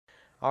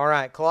All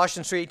right,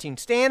 Colossians 3:18.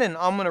 Stand, and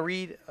I'm going to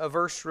read a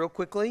verse real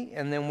quickly,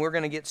 and then we're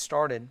going to get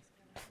started.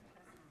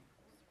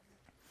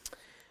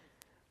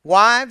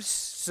 Wives,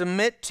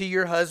 submit to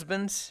your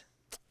husbands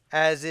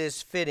as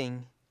is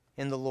fitting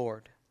in the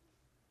Lord.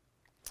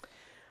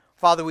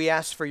 Father, we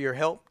ask for your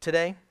help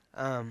today.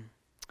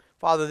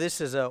 Father,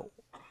 this is a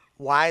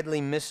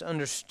widely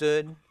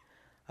misunderstood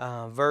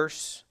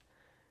verse.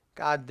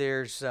 God,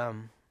 there's a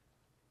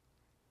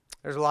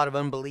lot of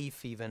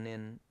unbelief even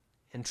in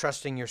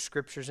trusting your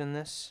scriptures in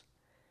this.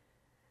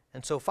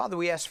 And so, Father,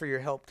 we ask for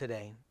your help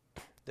today,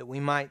 that we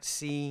might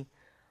see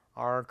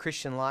our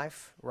Christian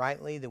life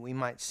rightly, that we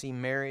might see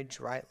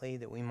marriage rightly,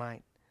 that we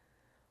might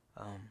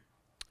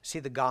see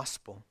the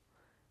gospel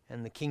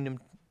and the kingdom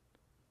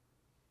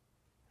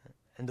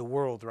and the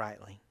world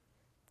rightly.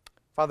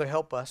 Father,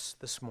 help us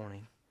this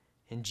morning.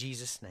 In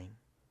Jesus' name,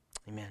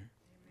 amen.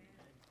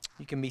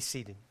 You can be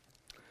seated.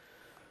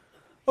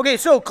 Okay,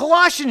 so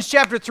Colossians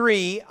chapter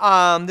 3,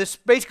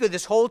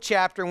 this whole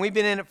chapter, and we've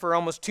been in it for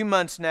almost 2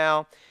 months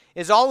now,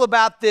 is all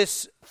about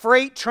this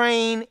freight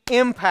train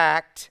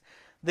impact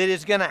that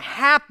is going to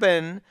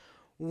happen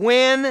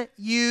when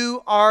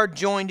you are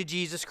joined to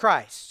Jesus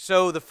Christ.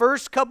 So the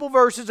first couple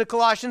verses of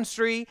Colossians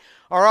 3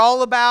 are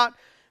all about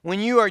when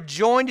you are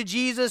joined to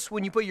Jesus,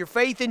 when you put your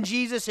faith in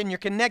Jesus and you're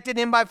connected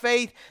in by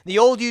faith, the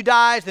old you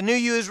dies, the new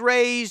you is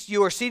raised,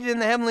 you are seated in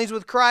the heavenlies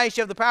with Christ,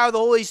 you have the power of the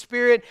Holy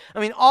Spirit. I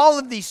mean, all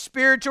of these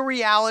spiritual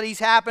realities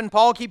happen.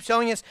 Paul keeps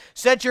telling us,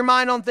 set your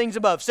mind on things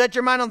above, set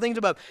your mind on things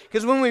above.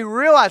 Because when we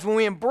realize, when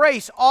we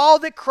embrace all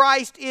that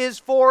Christ is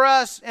for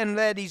us and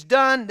that He's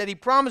done, that He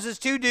promises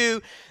to do,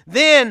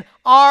 then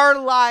our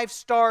life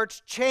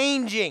starts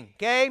changing,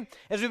 okay?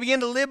 As we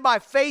begin to live by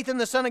faith in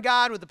the Son of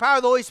God with the power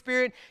of the Holy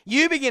Spirit,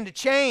 you begin to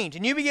change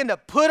and you begin to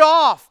put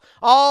off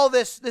all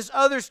this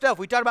other stuff.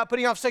 We talked about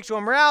putting off sexual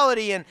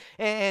immorality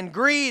and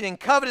greed and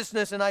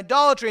covetousness and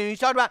idolatry. And we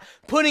talked about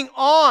putting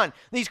on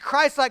these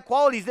Christ-like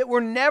qualities that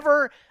were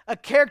never a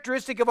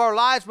characteristic of our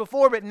lives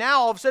before, but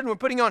now all of a sudden we're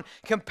putting on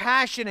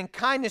compassion and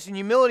kindness and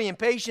humility and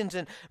patience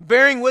and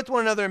bearing with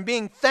one another and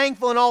being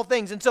thankful in all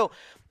things. And so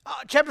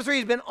chapter 3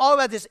 has been all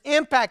about this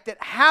impact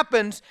that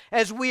happens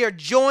as we are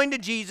joined to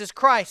Jesus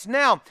Christ.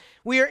 Now,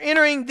 we are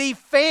entering the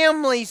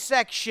family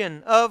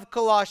section of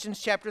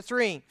Colossians chapter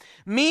 3,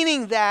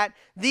 meaning that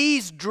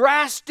these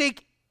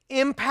drastic,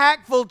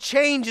 impactful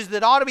changes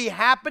that ought to be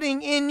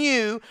happening in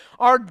you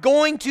are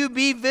going to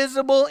be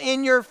visible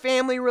in your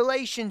family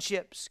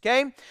relationships,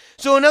 okay?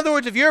 So in other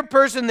words, if you're a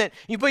person that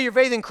you put your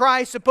faith in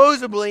Christ,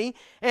 supposedly,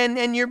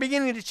 and you're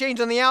beginning to change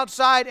on the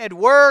outside at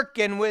work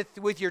and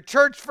with your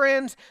church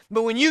friends,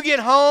 but when you get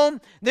home,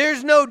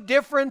 there's no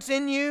difference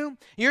in you,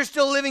 you're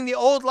still living the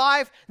old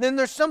life, then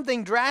there's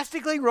something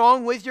drastically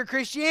wrong with your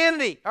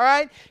Christianity, all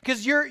right?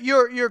 Because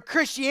your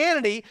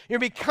Christianity, you're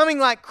becoming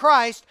like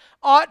Christ,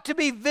 ought to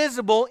be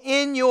visible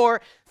in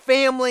your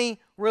family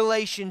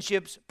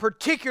relationships,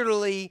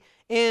 particularly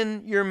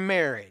in your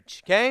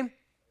marriage, okay?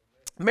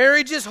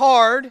 Marriage is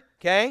hard,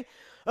 okay?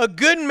 A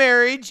good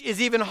marriage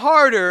is even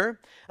harder.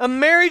 A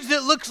marriage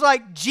that looks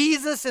like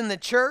Jesus in the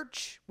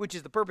church, which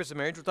is the purpose of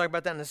marriage, we'll talk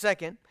about that in a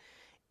second,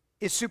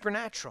 is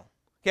supernatural.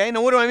 Okay,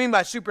 now what do I mean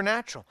by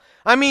supernatural?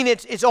 I mean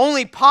it's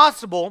only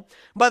possible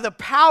by the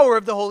power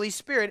of the Holy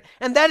Spirit,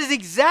 and that is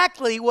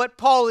exactly what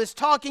Paul is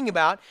talking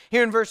about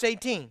here in verse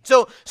 18.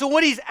 So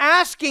what he's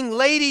asking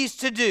ladies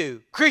to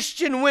do,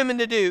 Christian women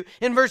to do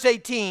in verse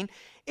 18,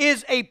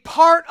 is a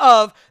part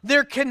of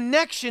their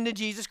connection to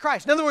Jesus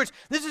Christ. In other words,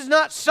 this is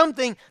not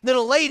something that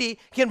a lady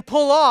can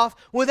pull off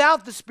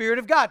without the Spirit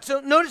of God. So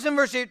notice in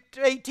verse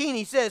 18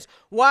 he says,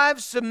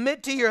 wives,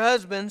 submit to your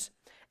husbands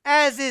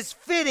as is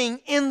fitting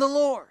in the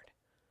Lord.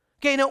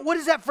 Okay, now what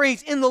is that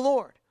phrase, in the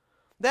Lord?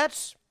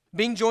 That's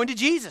being joined to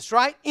Jesus,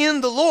 right? In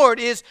the Lord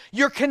is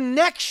your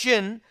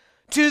connection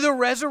to the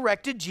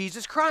resurrected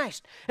Jesus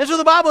Christ. And so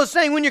the Bible is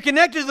saying when you're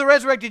connected to the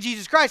resurrected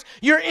Jesus Christ,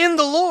 you're in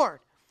the Lord.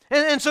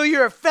 And so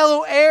you're a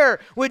fellow heir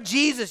with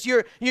Jesus.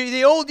 You're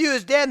the old you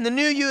is dead and the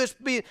new you has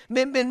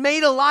been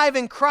made alive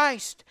in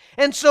Christ.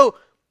 And so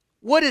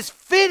what is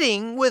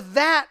fitting with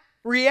that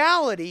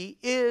reality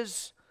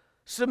is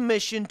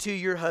submission to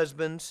your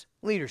husband's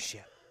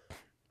leadership.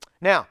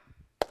 Now,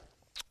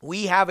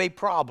 we have a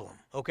problem,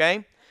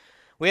 okay?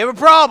 We have a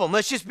problem.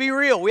 Let's just be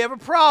real. We have a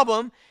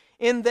problem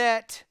in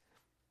that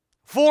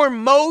for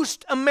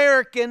most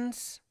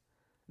Americans,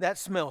 that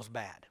smells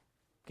bad,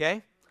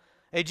 okay?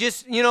 It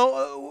just, and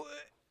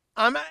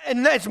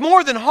it's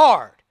more than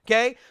hard,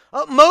 okay?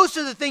 Most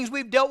of the things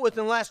we've dealt with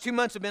in the last 2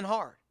 months have been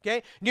hard,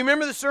 okay? Do you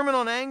remember the sermon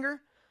on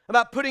anger?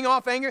 About putting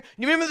off anger? Do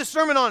you remember the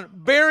sermon on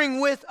bearing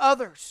with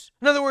others?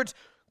 In other words,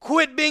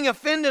 quit being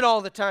offended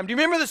all the time. Do you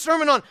remember the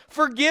sermon on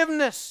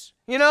forgiveness?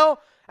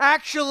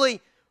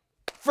 Actually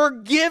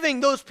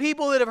forgiving those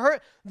people that have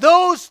hurt.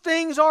 Those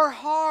things are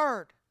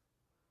hard.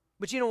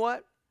 But you know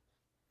what?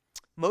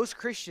 Most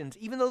Christians,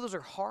 even though those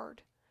are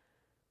hard,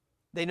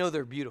 they know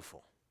they're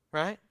beautiful,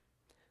 right?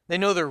 They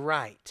know they're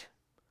right.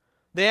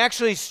 They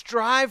actually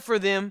strive for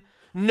them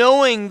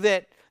knowing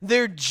that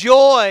their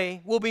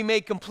joy will be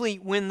made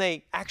complete when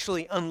they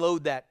actually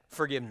unload that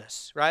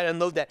forgiveness, right?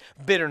 Unload that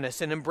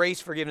bitterness and embrace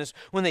forgiveness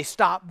when they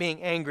stop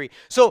being angry.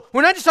 So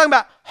we're not just talking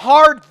about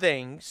hard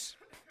things.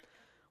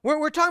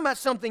 We're talking about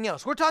something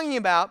else. We're talking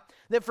about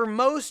that for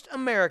most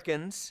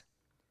Americans,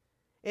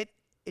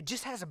 it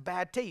just has a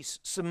bad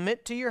taste.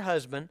 Submit to your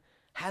husband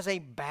has a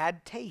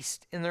bad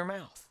taste in their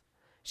mouth.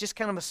 It's just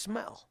kind of a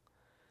smell.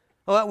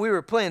 Well, we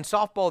were playing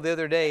softball the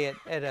other day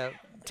at a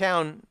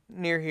town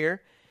near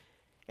here,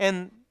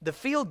 and the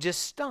field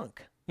just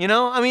stunk. You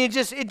know, I mean,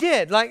 it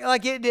did.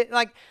 Like it did.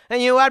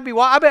 And you know,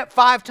 I bet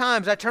 5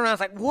 times I turned around. I was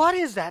like, what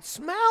is that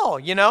smell?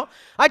 You know,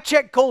 I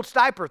checked Cold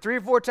Stiper 3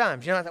 or 4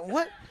 times. You know, I thought,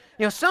 what?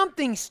 You know,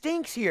 something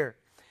stinks here.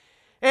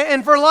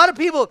 And for a lot of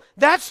people,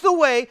 that's the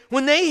way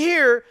when they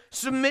hear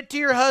submit to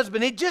your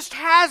husband, it just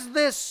has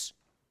this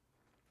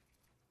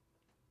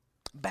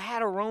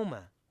bad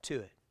aroma to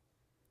it.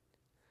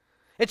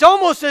 It's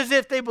almost as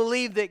if they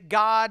believe that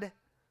God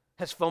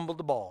has fumbled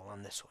the ball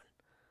on this one.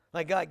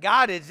 Like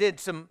God has did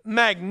some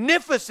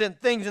magnificent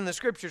things in the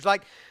scriptures.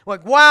 Like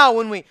wow,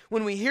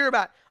 when we hear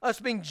about us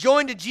being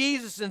joined to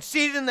Jesus and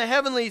seated in the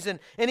heavenlies and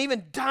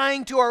even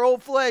dying to our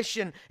old flesh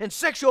and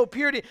sexual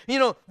purity, you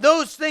know,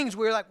 those things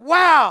we're like,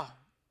 wow.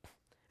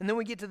 And then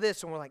we get to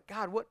this and we're like,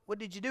 God, what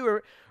did you do?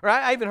 Or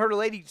I even heard a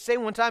lady say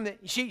one time that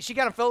she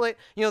kind of felt like,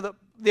 you know,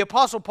 the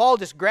Apostle Paul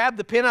just grabbed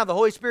the pen out of the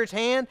Holy Spirit's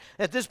hand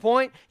at this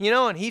point, you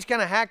know, and he's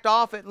kind of hacked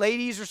off at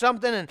ladies or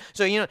something. And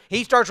so, you know,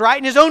 he starts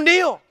writing his own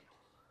deal.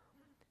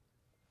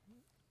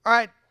 All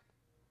right.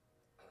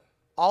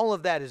 All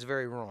of that is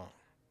very wrong.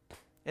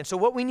 And so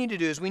what we need to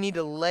do is we need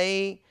to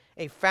lay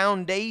a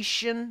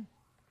foundation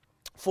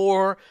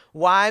for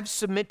wives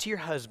submit to your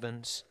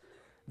husbands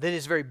that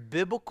is very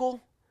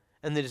biblical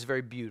and that is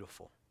very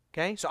beautiful.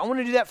 Okay? So I want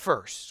to do that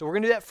first. So we're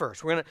going to do that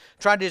first. We're going to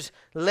try to just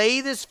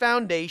lay this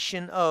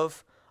foundation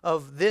of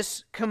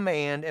this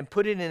command and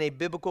put it in a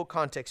biblical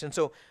context. And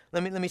so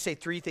let me say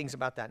 3 things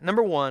about that.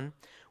 Number 1,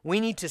 we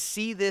need to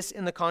see this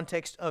in the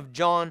context of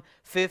John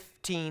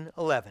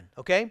 15:11,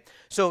 okay?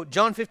 So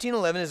John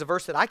 15:11 is a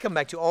verse that I come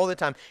back to all the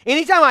time.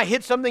 Anytime I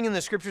hit something in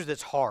the scriptures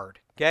that's hard,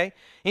 okay?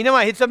 Anytime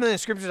I hit something in the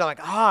scriptures, I'm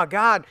like,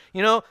 God,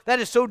 you know, that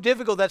is so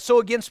difficult. That's so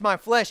against my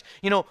flesh.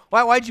 You know,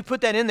 why'd you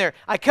put that in there?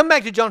 I come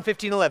back to John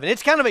 15:11.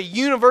 It's kind of a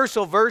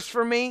universal verse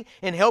for me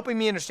in helping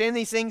me understand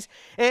these things.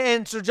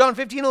 And so John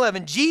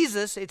 15:11,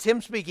 Jesus, it's him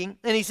speaking,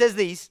 and he says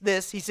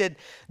this. He said,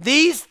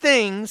 "These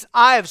things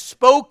I have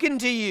spoken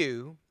to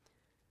you,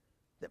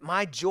 that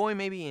my joy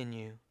may be in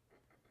you,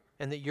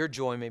 and that your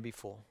joy may be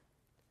full."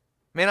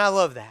 Man, I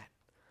love that.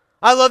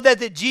 I love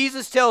that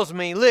Jesus tells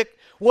me, look,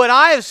 what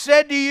I have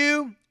said to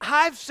you,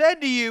 I've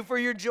said to you for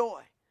your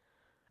joy.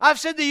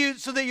 I've said to you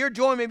so that your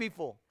joy may be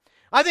full.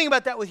 I think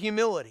about that with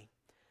humility.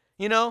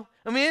 You know,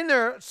 I mean, isn't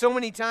there so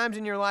many times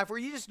in your life where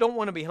you just don't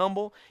want to be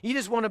humble? You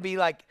just want to be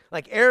like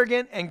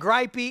arrogant and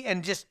gripey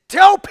and just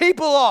tell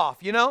people off,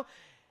 you know?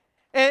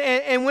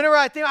 And whenever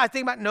I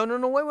think about, no,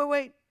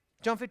 wait.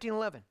 John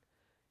 15:11.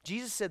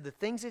 Jesus said the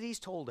things that he's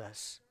told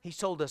us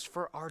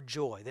for our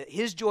joy, that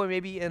his joy may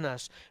be in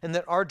us and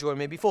that our joy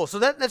may be full. So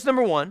that's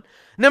number 1.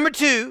 Number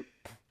 2,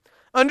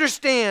 in order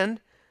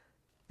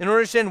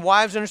to understand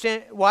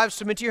wives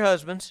submit to your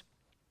husbands,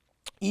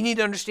 you need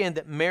to understand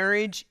that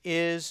marriage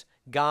is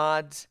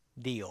God's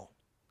deal,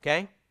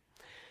 okay?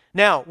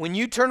 Now, when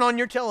you turn on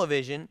your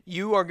television,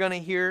 you are going to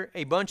hear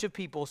a bunch of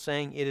people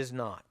saying it is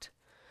not.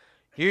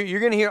 You're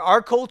going to hear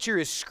our culture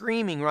is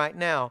screaming right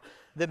now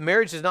that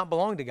marriage does not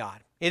belong to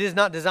God. It is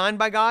not designed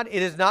by God.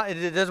 It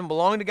doesn't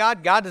belong to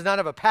God. God does not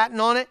have a patent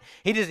on it.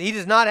 He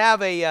does not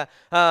have a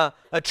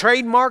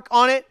trademark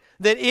on it.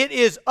 That it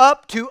is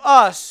up to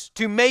us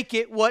to make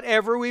it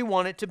whatever we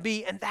want it to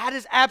be. And that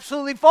is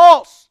absolutely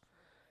false.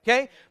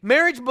 Okay?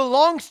 Marriage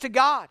belongs to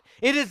God.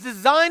 It is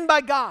designed by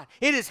God.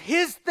 It is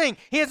his thing.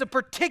 He has a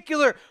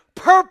particular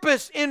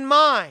purpose in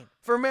mind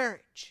for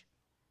marriage.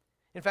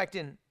 In fact,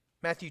 in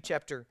Matthew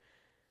chapter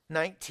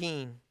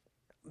 19,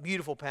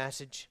 beautiful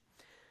passage,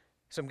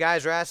 some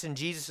guys are asking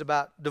Jesus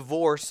about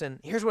divorce, and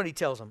here's what he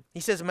tells them. He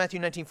says in Matthew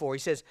 19:4, he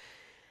says,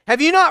 "Have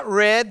you not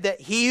read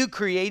that he who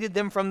created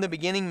them from the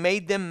beginning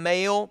made them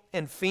male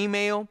and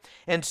female,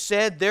 and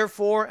said,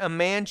 therefore a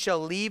man shall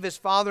leave his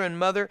father and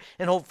mother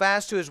and hold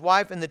fast to his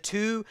wife, and the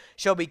two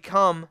shall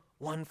become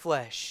one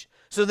flesh.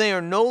 So they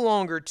are no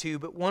longer two,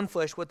 but one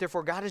flesh. What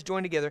therefore God has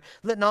joined together,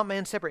 let not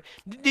man separate."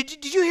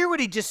 Did you hear what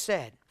he just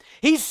said?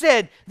 He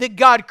said that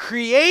God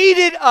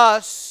created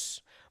us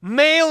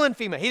male and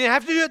female. He didn't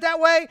have to do it that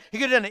way. He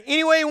could have done it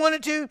any way he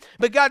wanted to,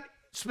 but God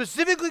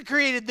specifically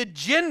created the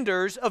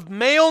genders of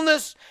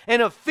maleness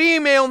and of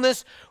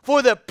femaleness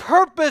for the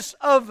purpose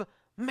of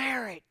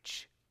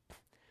marriage.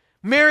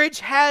 Marriage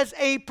has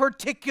a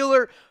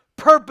particular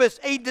purpose,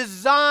 a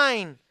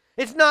design.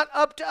 It's not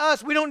up to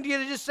us. We don't get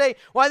to just say,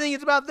 well, I think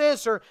it's about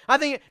this, or I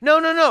think, no.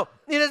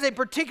 It has a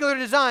particular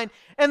design.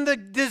 And the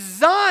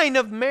design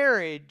of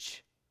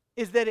marriage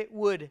is that it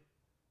would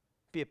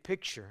be a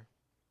picture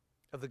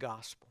of the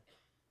gospel.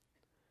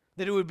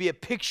 That it would be a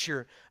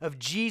picture of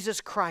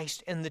Jesus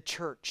Christ and the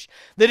church.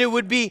 That it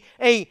would be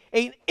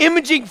an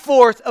imaging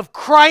forth of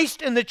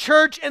Christ and the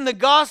church and the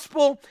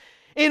gospel,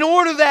 in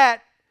order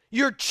that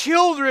your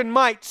children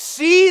might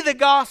see the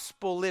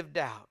gospel lived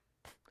out,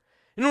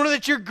 in order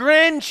that your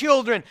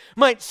grandchildren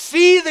might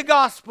see the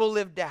gospel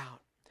lived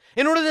out,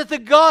 in order that the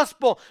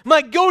gospel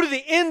might go to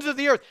the ends of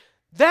the earth.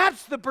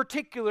 That's the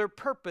particular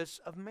purpose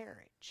of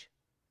marriage.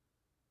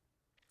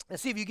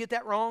 Let's see if you get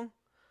that wrong.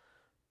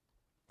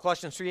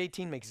 Colossians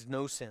 3:18 makes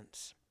no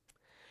sense.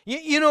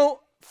 You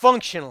know,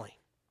 functionally,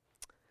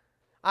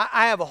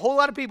 I have a whole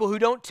lot of people who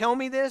don't tell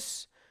me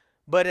this,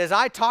 but as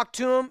I talk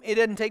to them, it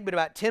doesn't take but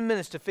about 10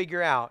 minutes to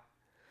figure out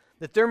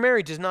that their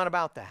marriage is not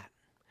about that.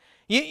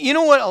 You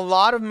know what a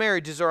lot of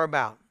marriages are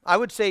about? I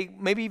would say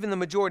maybe even the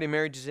majority of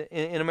marriages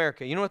in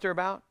America. You know what they're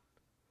about?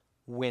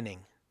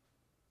 Winning.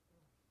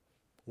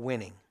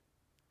 Winning.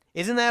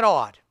 Isn't that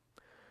odd?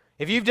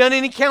 If you've done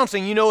any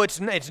counseling, you know it's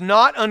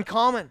not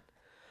uncommon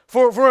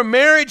for a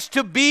marriage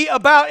to be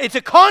about, it's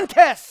a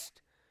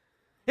contest.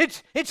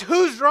 It's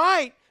who's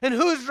right and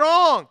who's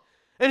wrong,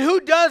 and who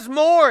does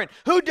more and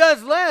who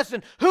does less,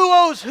 and who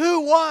owes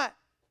who what.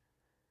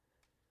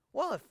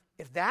 Well,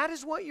 if that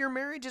is what your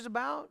marriage is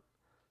about,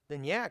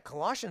 then yeah,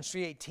 Colossians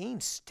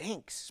 3:18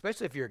 stinks,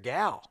 especially if you're a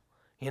gal,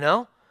 you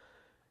know?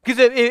 Because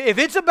if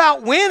it's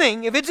about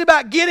winning, if it's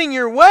about getting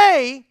your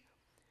way,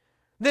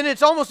 then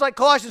it's almost like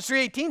Colossians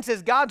 3:18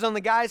 says God's on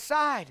the guy's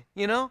side,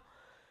 you know?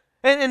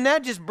 And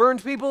that just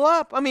burns people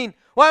up. I mean,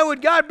 why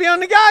would God be on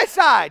the guy's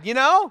side, you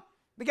know?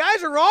 The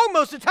guys are wrong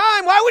most of the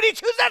time. Why would he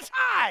choose that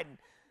side?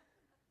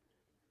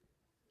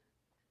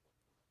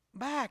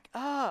 Back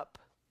up.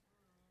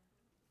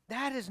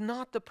 That is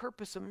not the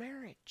purpose of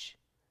marriage.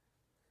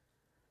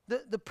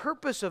 The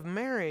purpose of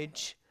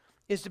marriage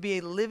is to be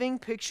a living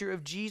picture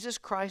of Jesus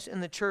Christ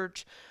and the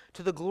church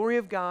to the glory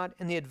of God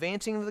and the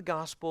advancing of the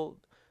gospel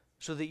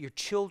so that your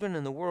children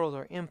and the world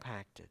are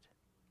impacted.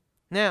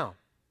 Now,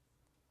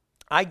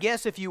 I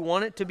guess if you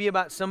want it to be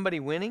about somebody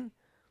winning,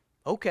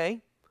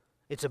 okay,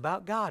 it's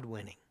about God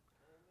winning.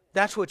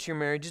 That's what your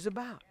marriage is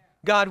about.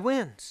 God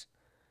wins.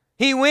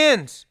 He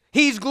wins.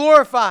 He's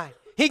glorified.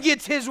 He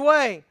gets his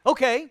way.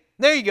 Okay,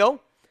 there you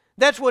go.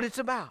 That's what it's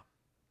about.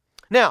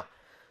 Now,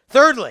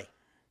 thirdly,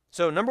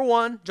 so number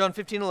one, John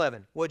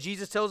 15:11. What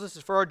Jesus tells us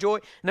is for our joy.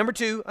 Number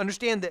two,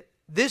 understand that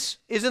this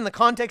is in the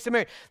context of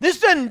marriage. This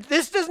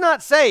does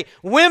not say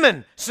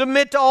women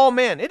submit to all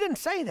men. It didn't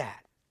say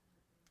that.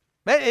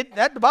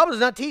 The Bible does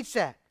not teach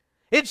that.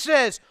 It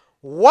says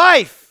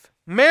wife,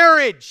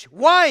 marriage,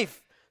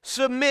 wife,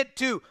 submit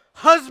to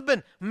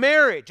husband,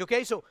 marriage.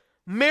 Okay, so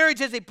marriage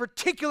has a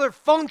particular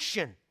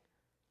function.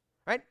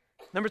 Right?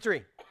 Number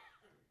three,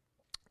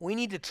 we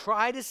need to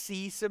try to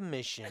see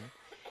submission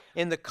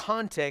in the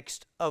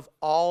context of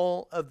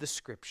all of the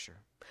Scripture.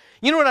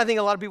 You know what I think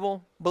a lot of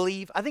people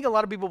believe? I think a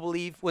lot of people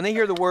believe when they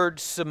hear the word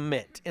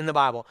submit in the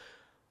Bible,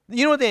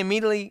 you know what they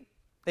immediately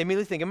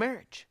think of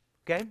marriage.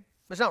 Okay?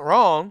 It's not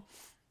wrong,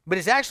 but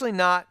it's actually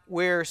not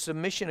where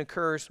submission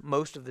occurs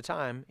most of the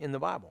time in the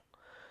Bible.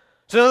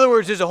 So in other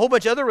words, there's a whole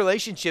bunch of other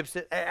relationships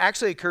that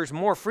actually occurs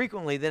more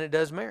frequently than it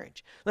does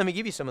marriage. Let me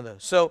give you some of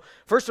those. So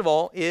first of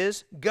all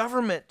is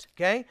government,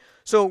 okay?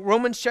 So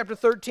Romans chapter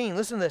 13,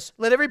 listen to this.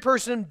 Let every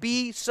person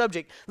be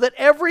subject. Let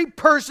every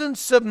person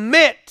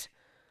submit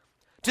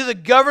to the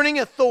governing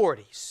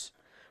authorities.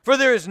 For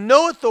there is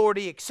no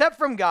authority except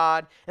from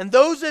God, and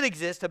those that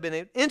exist have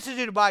been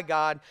instituted by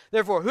God.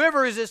 Therefore, whoever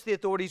resists the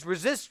authorities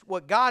resists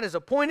what God has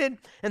appointed,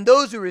 and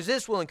those who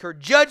resist will incur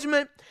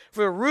judgment.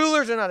 For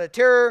rulers are not a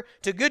terror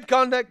to good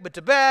conduct, but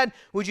to bad.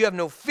 Would you have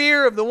no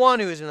fear of the one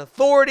who is in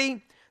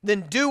authority?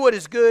 Then do what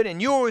is good,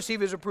 and you will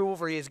receive his approval,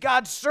 for he is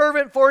God's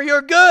servant for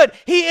your good.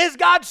 He is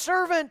God's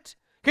servant.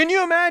 Can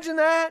you imagine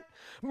that?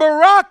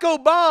 Barack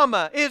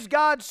Obama is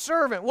God's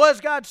servant,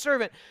 was God's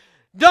servant.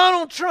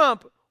 Donald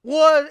Trump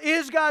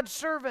is God's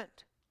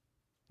servant.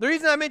 The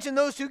reason I mention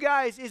those two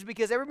guys is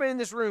because everybody in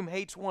this room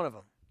hates one of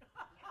them.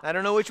 I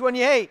don't know which one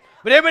you hate,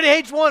 but everybody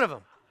hates one of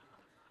them.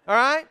 All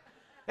right?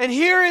 And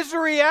here is the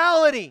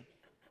reality.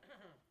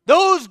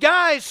 Those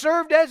guys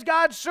served as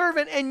God's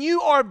servant, and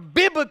you are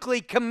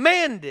biblically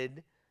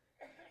commanded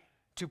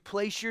to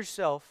place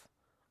yourself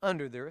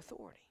under their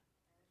authority.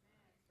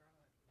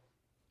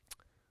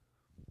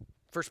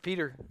 1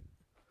 Peter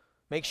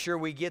makes sure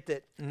we get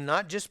that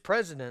not just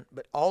president,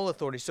 but all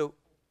authority. So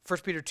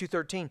 1 Peter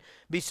 2:13,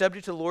 be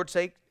subject to the Lord's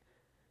sake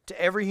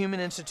to every human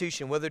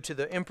institution, whether to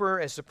the emperor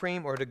as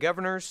supreme or to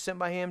governors sent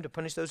by him to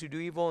punish those who do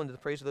evil and to the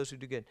praise of those who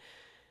do good.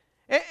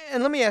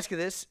 And let me ask you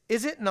this,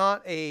 is it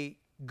not a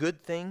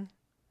good thing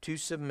to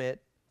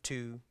submit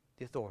to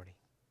the authority?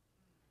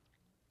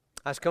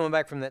 I was coming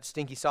back from that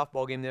stinky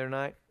softball game the other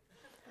night.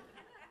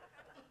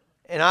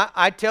 And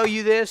I tell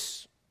you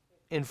this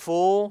in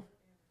full,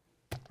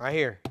 right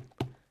here.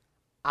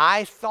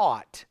 I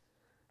thought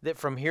that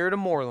from here to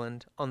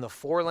Moreland on the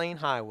 4-lane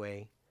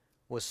highway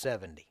was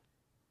 70.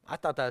 I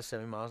thought that was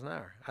 70 miles an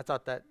hour. I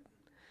thought that,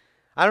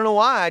 I don't know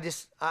why,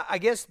 I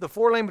guess the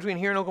 4-lane between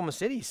here and Oklahoma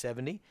City is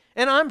 70.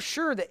 And I'm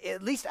sure that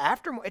at least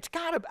after, it's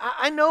got to,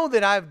 I know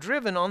that I've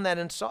driven on that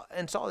and saw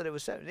that it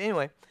was 70.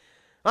 Anyway,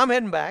 I'm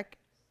heading back.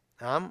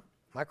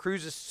 My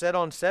cruise is set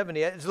on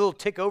 70. It's a little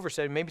tick over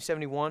 70, maybe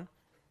 71.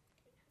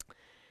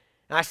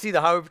 And I see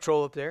the highway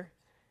patrol up there.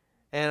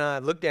 And I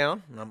look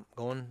down, and I'm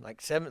going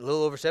like a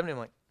little over 70. I'm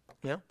like,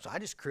 so I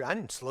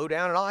didn't slow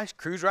down at all. I just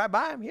cruised right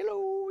by him.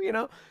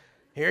 Hello,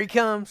 here he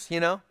comes,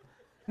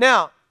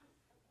 Now,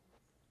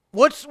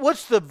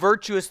 what's the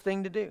virtuous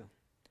thing to do?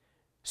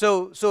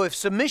 So if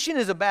submission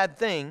is a bad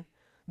thing,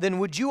 then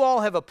would you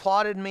all have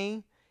applauded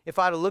me if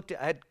I'd have looked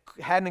at,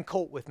 had an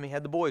Colt with me,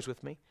 had the boys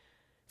with me?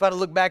 If I'd have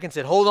looked back and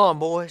said, hold on,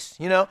 boys,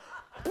 how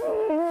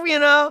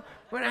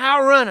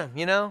run them,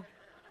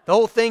 The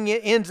whole thing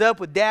ends up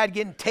with Dad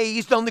getting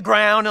tased on the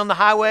ground on the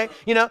highway,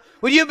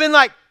 Would you have been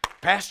like,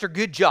 Pastor,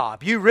 good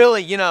job. You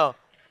really, No,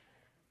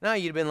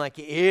 you'd have been like,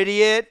 you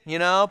idiot,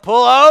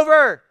 pull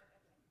over.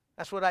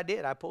 That's what I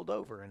did. I pulled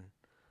over and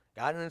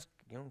got in,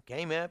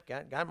 came up,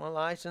 got my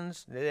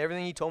license, did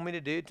everything he told me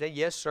to do. Say,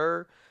 yes,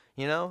 sir,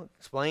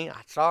 explain,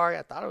 sorry,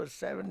 I thought it was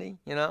 70,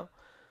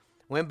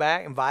 Went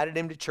back, invited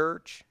him to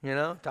church,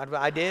 talked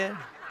about, I did.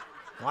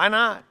 Why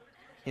not?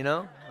 He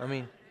didn't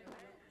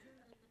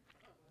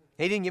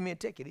give me a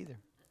ticket either.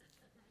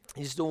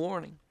 He's just a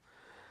warning.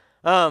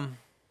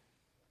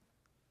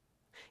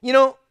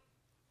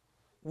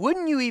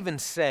 Wouldn't you even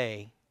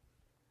say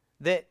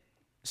that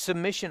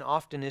submission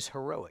often is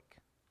heroic?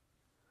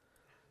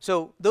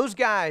 So those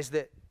guys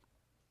that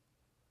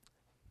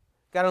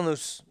got on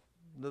those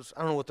I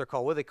don't know what they're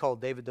called. What are they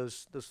called, David?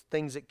 Those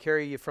things that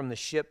carry you from the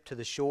ship to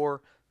the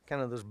shore,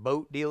 kind of those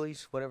boat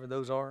dealies, whatever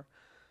those are.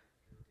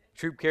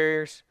 Troop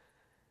carriers.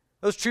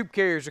 Those troop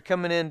carriers are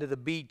coming into the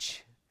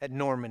beach at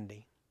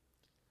Normandy.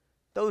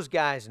 Those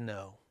guys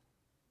know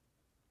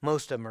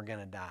most of them are going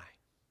to die.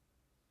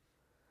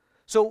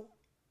 So,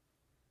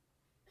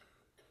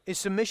 is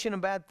submission a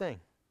bad thing?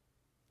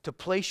 To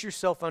place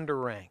yourself under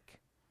rank,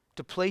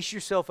 to place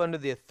yourself under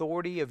the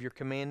authority of your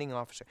commanding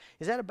officer.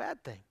 Is that a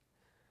bad thing?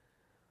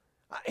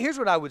 Here's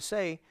what I would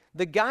say.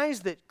 The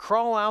guys that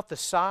crawl out the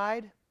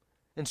side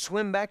and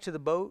swim back to the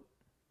boat,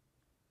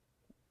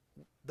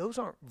 those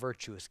aren't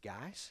virtuous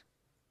guys.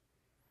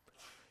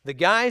 The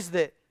guys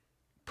that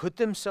put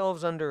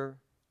themselves under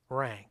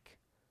rank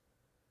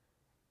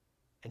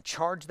and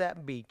charge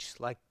that beach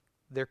like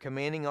their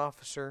commanding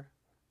officer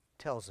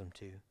tells them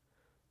to,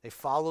 they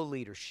follow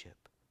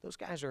leadership. Those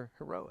guys are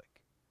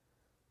heroic.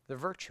 They're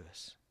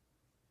virtuous.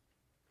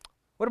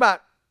 What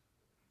about,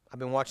 I've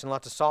been watching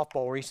lots of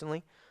softball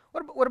recently.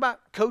 What about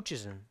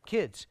coaches and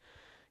kids?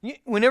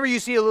 Whenever you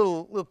see a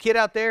little kid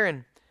out there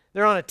and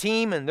they're on a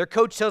team and their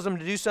coach tells them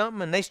to do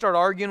something and they start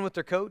arguing with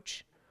their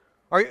coach,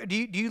 do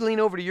you lean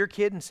over to your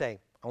kid and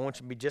say, I want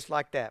you to be just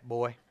like that,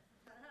 boy.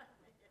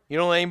 You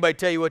don't let anybody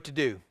tell you what to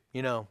do.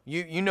 You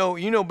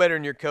know better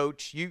than your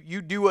coach.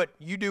 You do what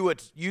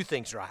you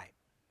think's right.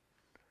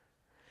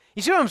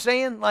 You see what I'm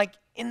saying? Like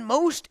in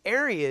most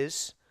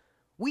areas,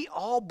 we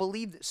all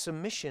believe that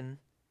submission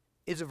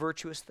is a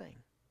virtuous thing.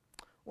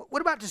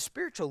 What about the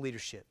spiritual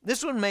leadership?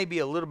 This one may be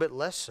a little bit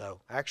less so,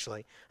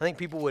 actually. I think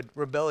people would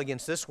rebel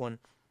against this one.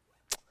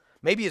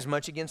 Maybe as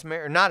much against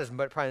marriage, or not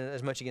probably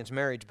as much against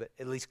marriage, but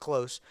at least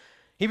close.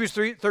 Hebrews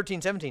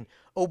 13:17.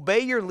 Obey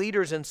your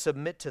leaders and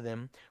submit to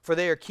them, for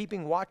they are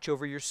keeping watch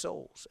over your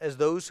souls, as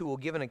those who will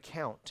give an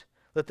account.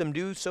 Let them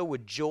do so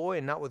with joy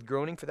and not with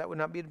groaning, for that would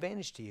not be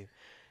advantage to you.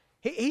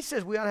 He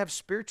says we ought to have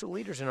spiritual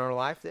leaders in our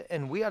life,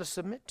 and we ought to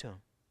submit to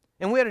them.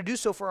 And we ought to do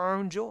so for our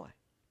own joy.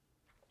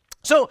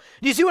 So,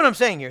 do you see what I'm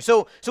saying here?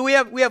 So we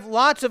have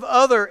lots of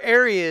other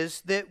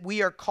areas that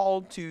we are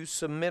called to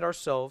submit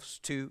ourselves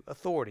to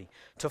authority,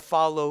 to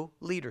follow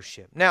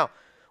leadership. Now,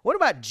 what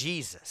about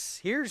Jesus?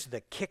 Here's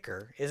the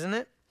kicker, isn't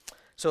it?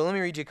 So let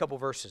me read you a couple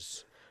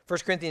verses. 1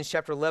 Corinthians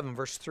chapter 11,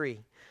 verse 3.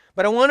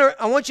 But I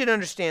want you to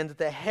understand that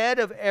the head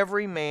of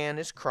every man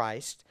is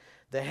Christ.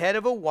 The head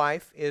of a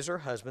wife is her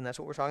husband. That's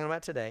what we're talking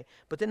about today.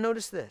 But then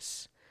notice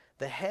this.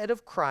 The head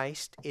of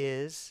Christ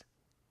is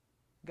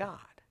God.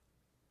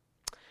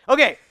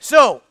 Okay,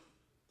 so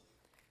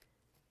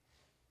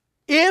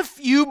if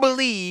you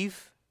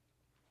believe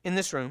in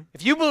this room,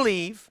 if you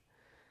believe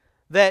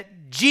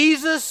that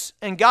Jesus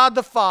and God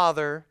the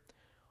Father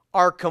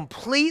are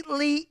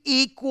completely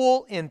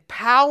equal in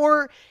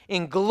power,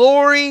 in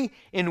glory,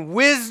 in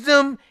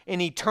wisdom, in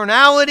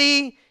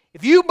eternality,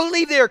 if you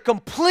believe they are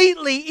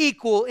completely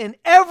equal in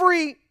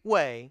every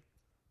way,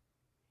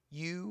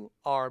 you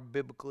are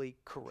biblically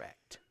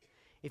correct.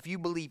 If you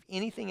believe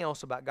anything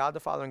else about God the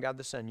Father and God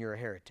the Son, you're a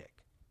heretic.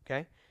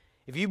 Okay?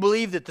 If you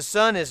believe that the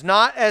Son is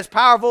not as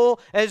powerful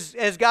as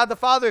God the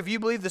Father, if you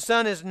believe the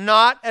Son is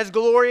not as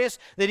glorious,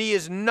 that He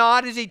is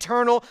not as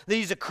eternal, that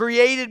He's a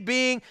created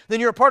being, then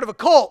you're a part of a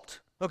cult.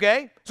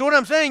 Okay? So what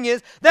I'm saying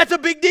is, that's a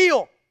big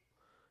deal.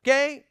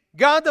 Okay?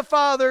 God the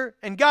Father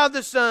and God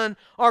the Son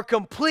are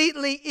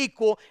completely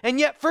equal, and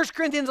yet 1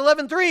 Corinthians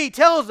 11:3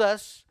 tells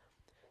us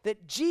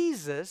that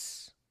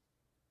Jesus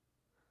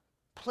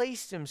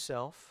placed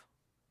Himself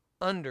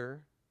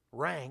under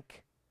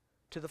rank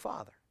to the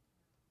Father.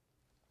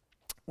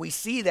 We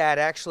see that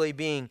actually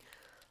being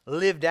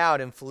lived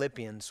out in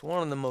Philippians,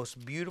 one of the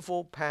most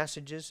beautiful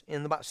passages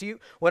in the Bible. See,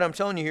 what I'm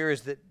telling you here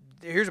is that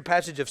here's a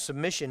passage of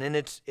submission, and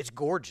it's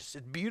gorgeous.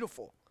 It's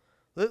beautiful.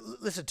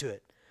 Listen to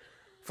it.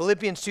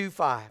 Philippians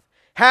 2:5.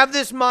 Have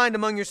this mind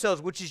among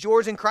yourselves, which is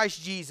yours in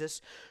Christ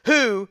Jesus,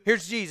 who,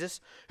 here's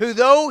Jesus, who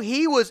though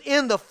he was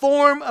in the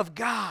form of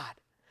God,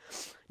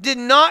 did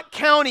not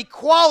count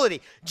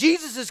equality.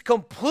 Jesus is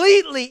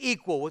completely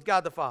equal with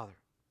God the Father.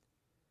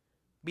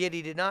 But yet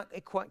he did not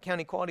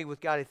count equality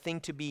with God a thing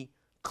to be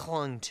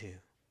clung to.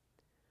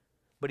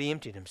 But he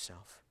emptied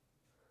himself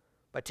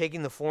by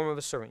taking the form of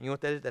a servant. You know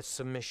what that is? That's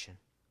submission.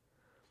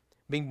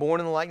 Being born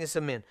in the likeness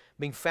of men,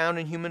 being found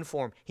in human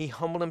form, he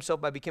humbled himself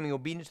by becoming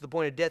obedient to the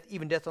point of death,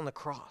 even death on the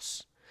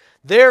cross.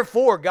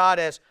 Therefore, God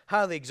has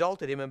highly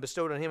exalted him and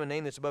bestowed on him a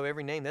name that's above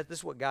every name. This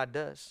is what God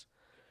does.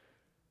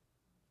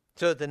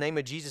 So that the name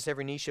of Jesus,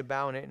 every knee should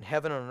bow in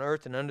heaven, on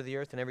earth, and under the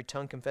earth, and every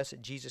tongue confess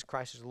that Jesus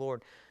Christ is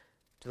Lord,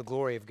 to the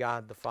glory of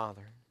God the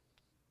Father.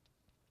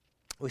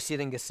 We see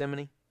it in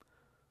Gethsemane.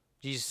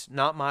 Jesus,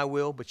 not my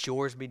will, but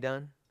yours be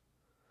done.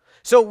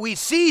 So we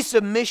see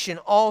submission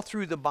all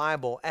through the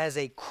Bible as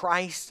a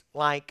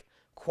Christ-like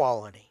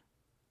quality.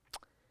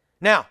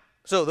 Now,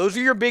 so those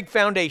are your big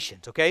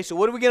foundations, okay? So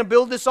what are we going to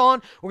build this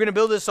on? We're going to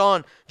build this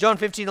on John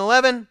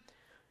 15:11.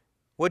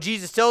 What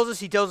Jesus tells us,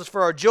 he tells us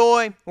for our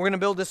joy. We're going to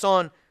build this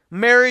on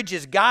marriage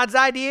is God's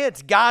idea.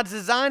 It's God's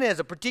design. It has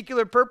a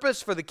particular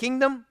purpose for the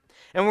kingdom.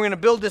 And we're going to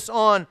build this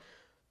on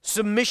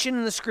submission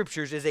in the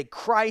Scriptures is a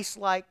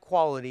Christ-like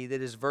quality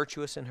that is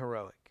virtuous and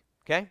heroic.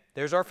 Okay,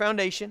 there's our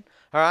foundation.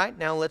 All right,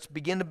 now let's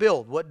begin to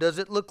build. What does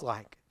it look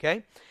like?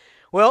 Okay,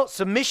 well,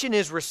 submission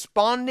is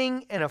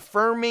responding and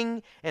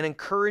affirming and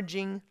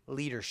encouraging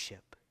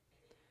leadership.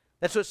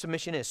 That's what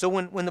submission is. So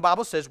when the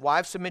Bible says,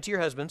 wives, submit to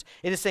your husbands,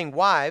 it is saying,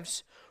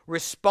 wives,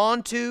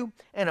 respond to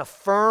and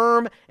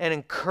affirm and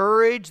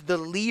encourage the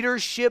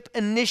leadership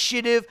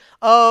initiative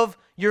of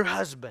your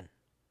husband.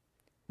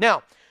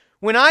 Now,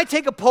 when I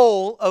take a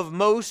poll of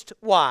most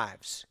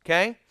wives,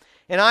 okay,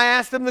 and I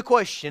ask them the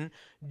question,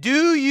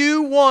 do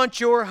you want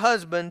your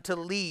husband to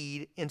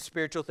lead in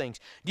spiritual things?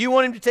 Do you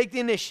want him to take the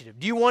initiative?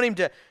 Do you want him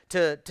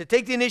to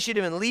take the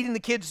initiative in leading the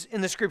kids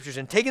in the Scriptures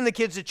and taking the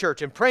kids to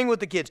church and praying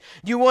with the kids?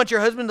 Do you want your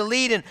husband to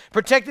lead in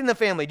protecting the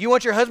family? Do you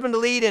want your husband to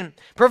lead in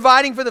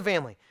providing for the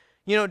family?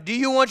 You know, do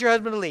you want your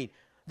husband to lead?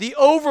 The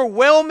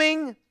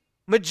overwhelming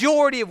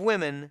majority of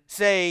women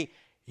say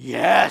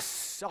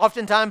yes.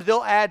 Oftentimes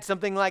they'll add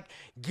something like,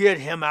 get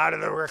him out of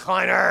the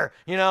recliner,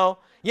 you know.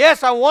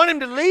 Yes, I want him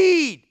to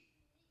lead.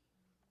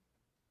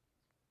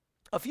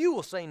 A few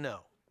will say no.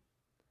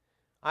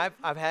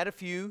 I've had a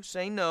few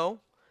say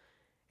no.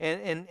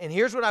 And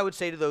here's what I would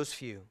say to those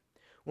few.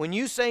 When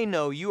you say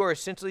no, you are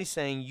essentially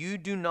saying you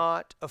do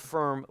not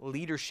affirm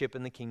leadership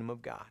in the kingdom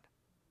of God.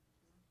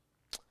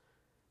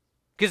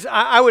 Because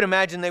I would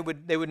imagine they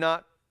would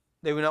not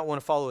want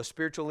to follow a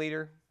spiritual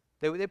leader.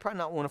 They probably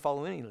not want to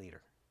follow any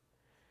leader.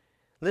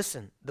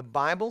 Listen, the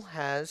Bible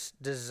has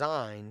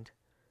designed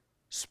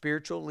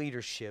spiritual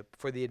leadership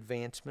for the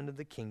advancement of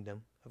the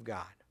kingdom of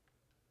God.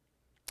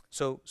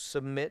 So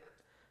submit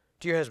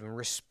to your husband.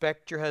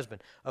 Respect your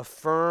husband.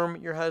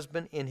 Affirm your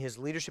husband in his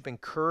leadership.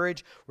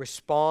 Encourage,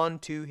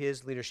 respond to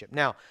his leadership.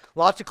 Now,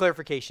 lots of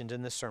clarifications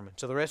in this sermon.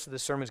 So the rest of the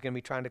sermon is going to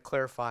be trying to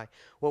clarify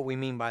what we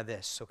mean by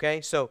this.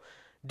 Okay? So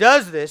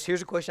does this,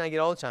 here's a question I get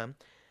all the time.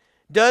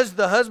 Does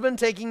the husband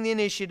taking the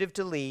initiative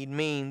to lead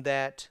mean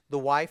that the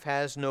wife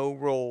has no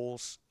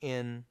roles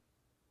in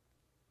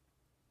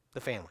the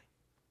family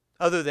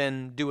other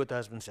than do what the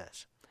husband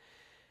says?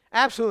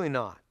 Absolutely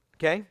not.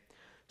 Okay?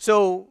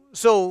 So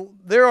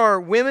there are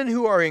women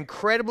who are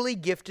incredibly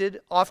gifted,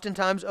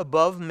 oftentimes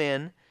above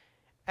men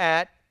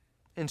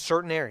in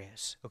certain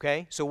areas,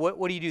 okay? So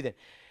what do you do then?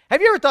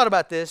 Have you ever thought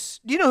about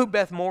this? Do you know who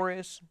Beth Moore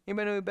is?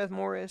 Anybody know who Beth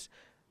Moore is?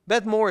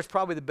 Beth Moore is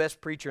probably the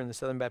best preacher in the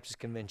Southern Baptist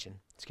Convention,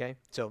 okay?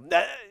 So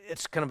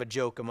it's kind of a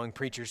joke among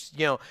preachers,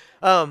 you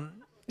know.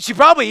 She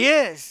probably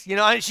is, you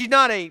know. She's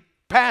not a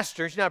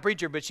pastor, she's not a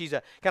preacher, but she's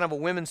a kind of a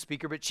women's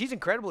speaker, but she's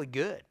incredibly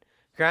good,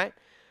 right?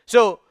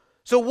 So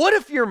what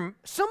if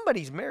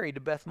somebody's married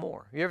to Beth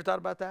Moore? You ever thought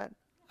about that?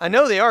 I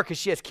know they are because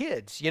she has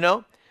kids, you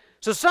know.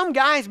 So some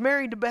guy's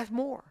married to Beth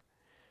Moore.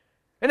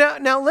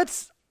 And now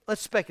let's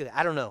speculate.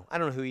 I don't know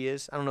who he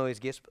is. I don't know his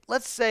gifts. But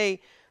let's say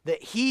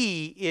that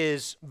he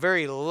is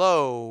very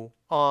low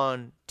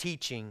on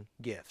teaching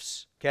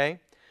gifts, okay?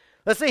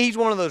 Let's say he's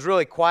one of those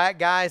really quiet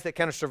guys that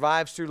kind of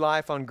survives through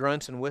life on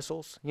grunts and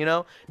whistles, you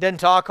know. Doesn't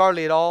talk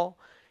hardly at all,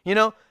 you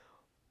know.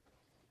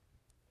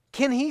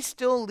 Can he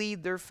still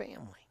lead their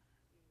family?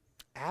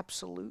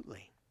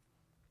 Absolutely.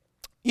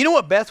 You know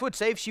what Beth would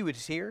say if she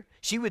was here?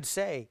 She would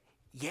say,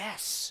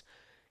 yes.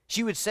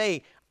 She would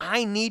say,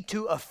 I need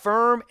to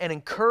affirm and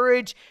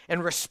encourage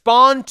and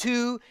respond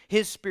to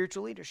his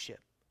spiritual leadership.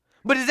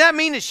 But does that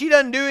mean that she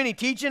doesn't do any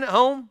teaching at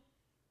home?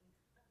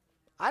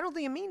 I don't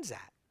think it means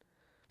that.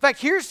 In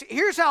fact,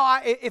 here's how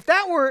if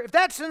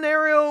that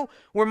scenario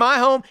were my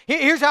home,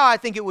 here's how I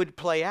think it would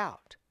play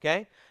out, okay?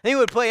 I think it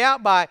would play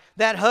out by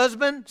that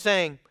husband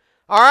saying,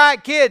 All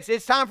right, kids,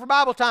 it's time for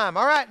Bible time.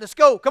 All right, let's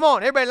go. Come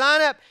on, everybody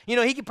line up.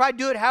 He could probably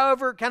do it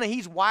however kind of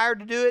he's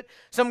wired to do it.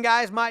 Some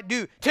guys might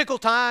do tickle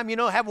time,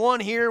 have one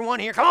here and one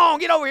here. Come on,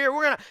 get over here.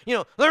 We're going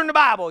to, learn the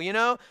Bible,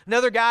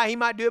 Another guy, he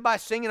might do it by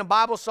singing a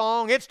Bible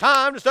song. It's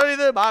time to study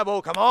the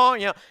Bible. Come on,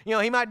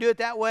 he might do it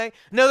that way.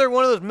 Another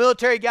one of those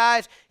military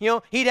guys,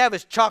 he'd have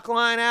his chalk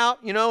line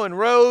out, in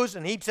rows,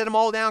 and he'd set them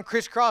all down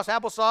crisscross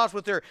applesauce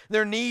with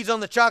their knees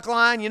on the chalk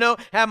line, have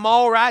them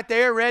all right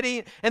there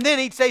ready. And then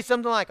he'd say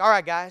something like, all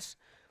right, guys,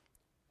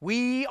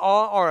 we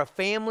are a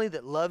family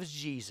that loves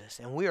Jesus,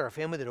 and we are a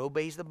family that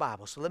obeys the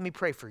Bible. So let me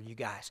pray for you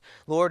guys.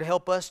 Lord,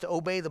 help us to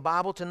obey the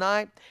Bible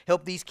tonight.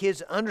 Help these kids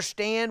to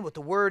understand what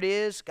the Word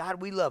is.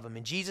 God, we love them.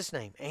 In Jesus'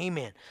 name,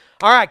 amen.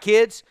 All right,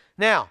 kids.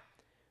 Now,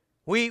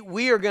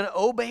 we are going to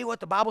obey what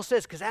the Bible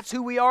says because that's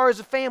who we are as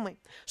a family.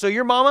 So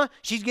your mama,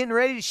 she's getting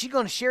ready. She's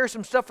going to share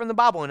some stuff from the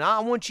Bible, and I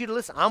want you to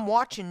listen. I'm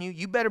watching you.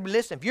 You better be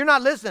listening. If you're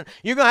not listening,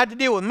 you're going to have to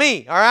deal with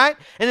me, all right?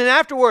 And then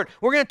afterward,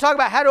 we're going to talk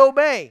about how to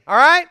obey, all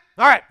right?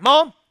 All right,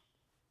 Mom.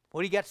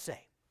 What do you got to say?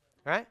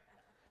 Right?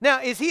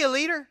 Now, is he a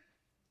leader?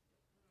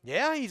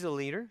 Yeah, he's a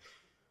leader.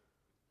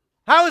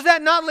 How is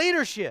that not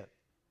leadership?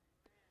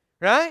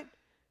 Right?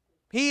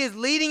 He is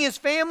leading his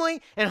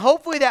family, and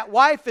hopefully that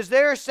wife is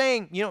there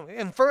saying,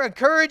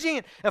 encouraging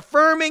and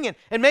affirming,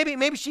 and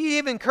maybe she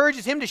even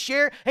encourages him to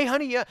share. Hey,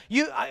 honey,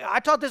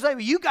 I taught this.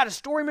 You got a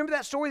story? Remember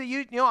that story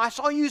that I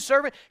saw you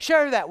serving?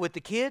 Share that with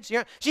the kids.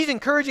 She's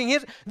encouraging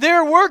his.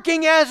 They're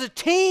working as a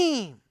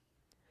team.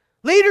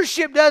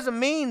 Leadership doesn't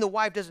mean the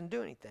wife doesn't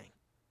do anything.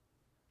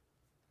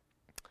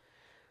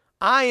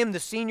 I am the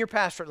senior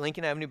pastor at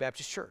Lincoln Avenue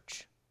Baptist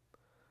Church.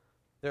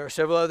 There are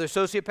several other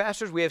associate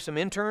pastors. We have some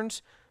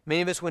interns.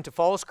 Many of us went to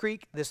Falls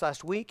Creek this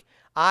last week.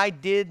 I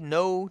did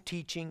no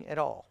teaching at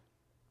all,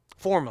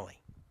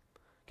 formally.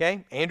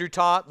 Okay? Andrew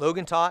taught,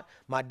 Logan taught,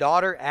 my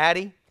daughter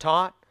Addie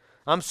taught.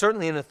 I'm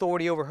certainly an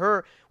authority over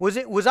her.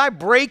 Was I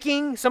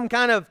breaking some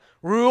kind of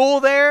rule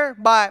there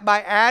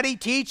by Addie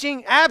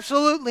teaching?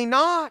 Absolutely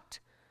not.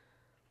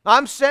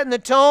 I'm setting the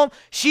tone.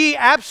 She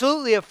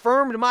absolutely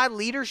affirmed my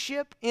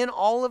leadership in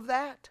all of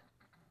that.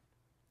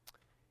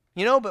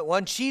 But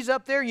when she's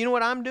up there, you know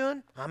what I'm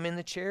doing? I'm in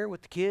the chair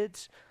with the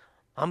kids.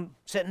 I'm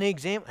setting the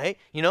example. Hey,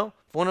 if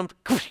one of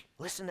them,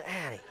 listen to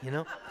Addie,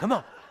 Come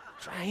on,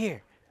 it's right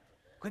here.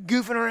 Quit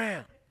goofing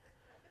around.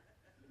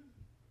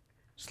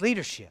 It's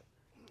leadership.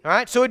 All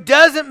right? So it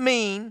doesn't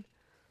mean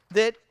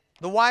that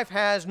the wife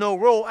has no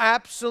role.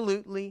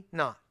 Absolutely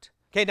not.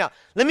 Okay, now,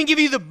 let me give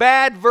you the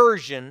bad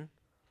version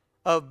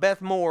of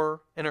Beth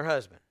Moore and her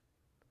husband.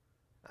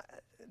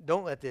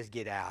 Don't let this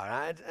get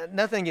out.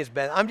 Nothing gets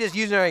better. I'm just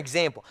using our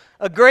example.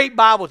 A great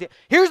Bible team.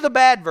 Here's the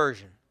bad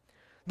version.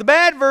 The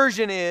bad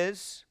version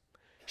is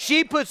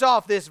she puts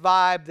off this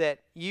vibe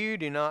that you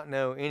do not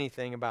know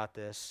anything about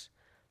this.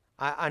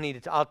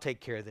 I'll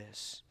take care of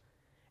this.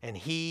 And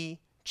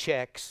he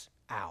checks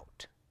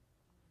out.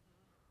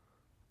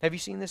 Have you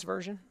seen this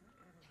version?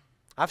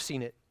 I've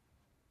seen it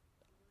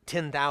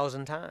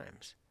 10,000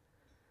 times.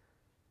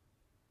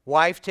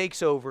 Wife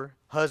takes over,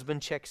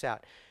 husband checks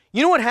out.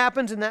 You know what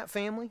happens in that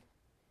family?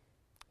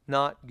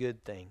 Not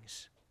good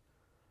things.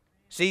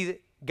 See,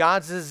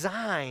 God's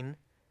design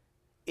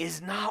is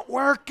not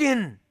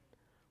working.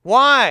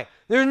 Why?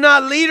 There's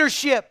not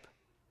leadership.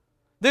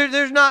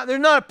 There's not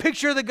a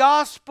picture of the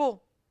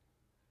gospel.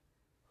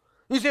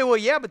 You say, well,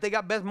 yeah, but they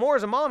got Beth Moore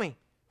as a mommy.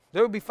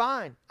 They'll be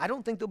fine. I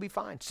don't think they'll be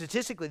fine.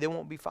 Statistically, they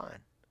won't be fine.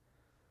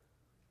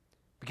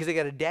 Because they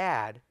got a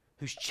dad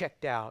who's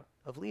checked out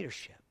of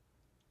leadership.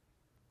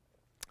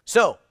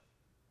 So,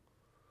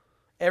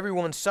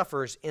 everyone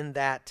suffers in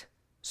that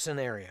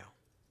scenario.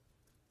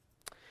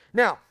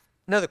 Now,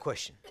 another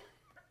question.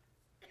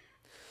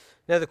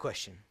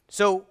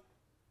 So,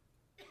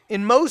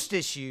 in most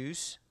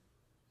issues,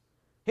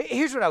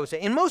 here's what I would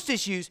say. In most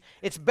issues,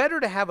 it's better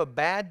to have a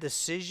bad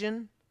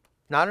decision,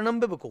 not an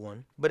unbiblical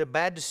one, but a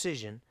bad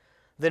decision,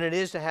 than it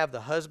is to have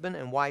the husband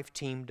and wife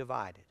team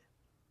divided.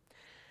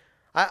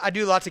 I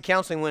do lots of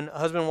counseling when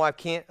husband and wife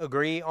can't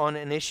agree on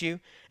an issue.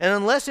 And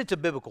unless it's a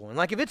biblical one.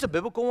 Like if it's a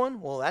biblical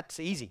one, well, that's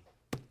easy.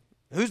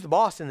 Who's the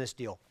boss in this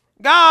deal?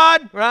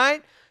 God,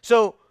 right?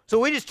 So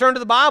we just turn to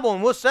the Bible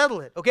and we'll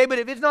settle it. Okay, but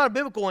if it's not a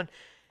biblical one,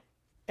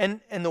 and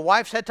the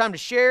wife's had time to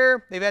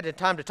share, they've had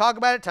time to talk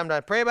about it, time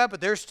to pray about it,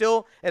 but they're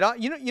still at all.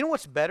 You know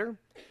what's better?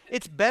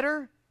 It's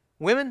better,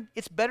 women,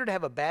 it's better to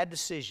have a bad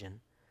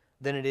decision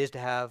than it is to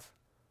have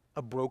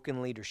a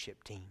broken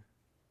leadership team.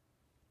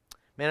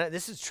 Man,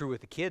 this is true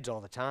with the kids all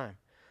the time.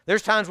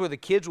 There's times where the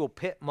kids will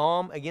pit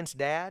mom against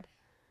dad.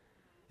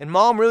 And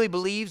mom really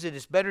believes that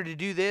it's better to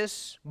do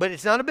this, but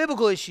it's not a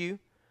biblical issue.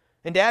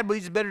 And dad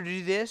believes it's better to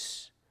do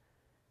this.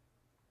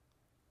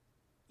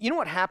 You know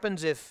what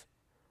happens if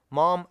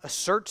mom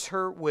asserts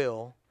her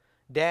will,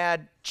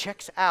 dad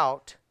checks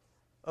out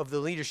of the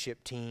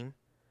leadership team,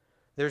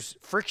 there's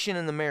friction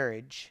in the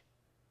marriage,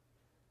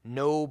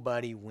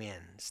 nobody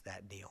wins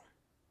that deal.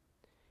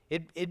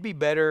 It'd be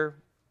better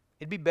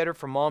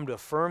for mom to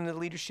affirm the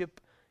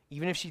leadership,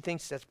 even if she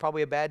thinks that's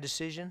probably a bad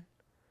decision,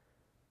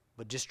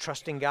 but just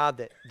trusting God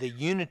that the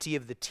unity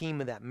of the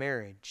team of that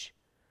marriage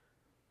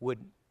would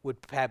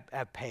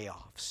have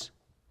payoffs.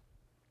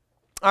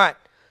 All right,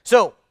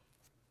 so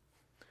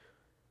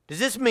does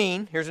this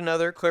mean, here's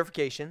another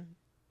clarification,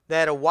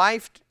 that a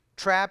wife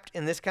trapped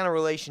in this kind of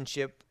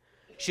relationship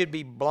should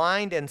be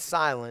blind and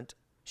silent,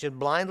 should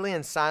blindly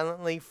and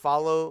silently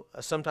follow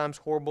a sometimes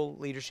horrible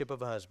leadership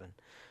of a husband?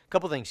 A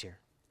couple things here.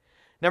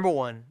 Number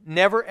one,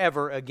 never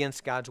ever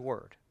against God's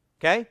word.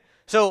 Okay?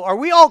 So are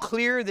we all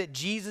clear that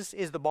Jesus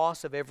is the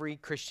boss of every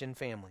Christian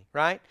family,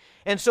 right?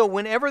 And so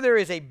whenever there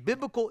is a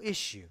biblical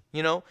issue,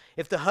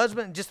 if the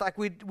husband, just like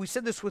we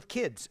said this with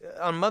kids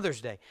on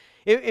Mother's Day,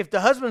 if the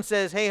husband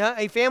says,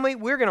 hey family,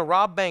 we're going to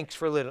rob banks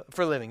for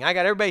living. I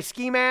got everybody's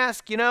ski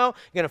mask, going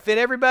to fit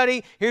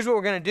everybody. Here's what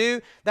we're going to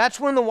do. That's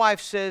when the wife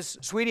says,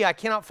 sweetie, I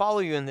cannot follow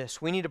you in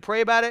this. We need to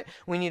pray about it.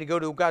 We need to go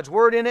to God's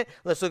word in it.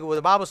 Let's look at what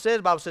the Bible says.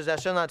 The Bible says, thou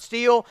shalt not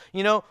steal.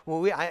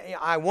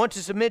 I want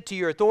to submit to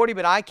your authority,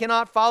 but I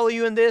cannot follow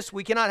you in this.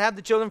 We cannot have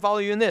the children follow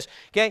you in this.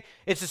 Okay?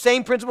 It's the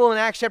same principle in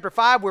Acts chapter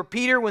 5 where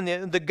Peter, when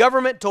the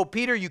government told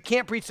Peter, you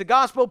can't preach the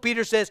gospel,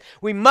 Peter says,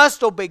 we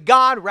must obey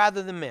God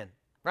rather than men.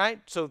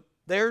 Right? So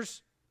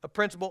there's a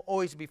principle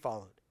always to be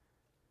followed.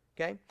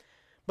 Okay?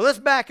 But let's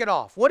back it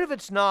off. What if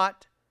it's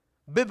not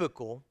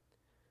biblical?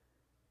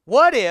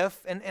 What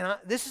if,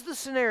 this is the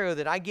scenario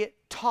that I get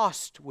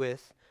tossed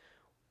with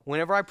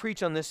whenever I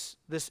preach on this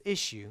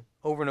issue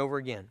over and over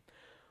again.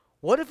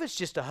 What if it's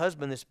just a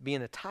husband that's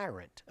being a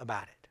tyrant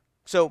about it?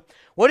 So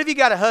what if you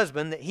got a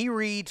husband that he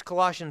reads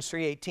Colossians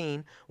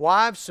 3:18,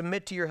 wives,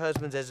 submit to your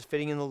husbands as is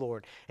fitting in the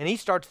Lord. And he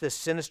starts this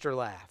sinister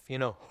laugh,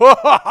 and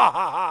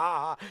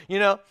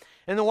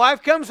the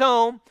wife comes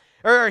home,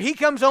 or he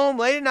comes home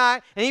late at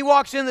night, and he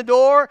walks in the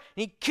door, and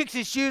he kicks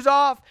his shoes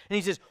off, and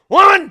he says,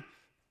 woman,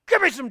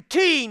 give me some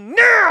tea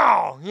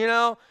now,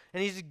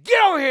 and he says,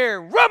 get over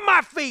here, rub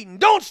my feet, and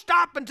don't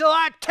stop until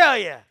I tell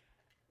you.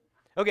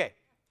 Okay,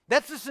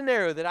 that's the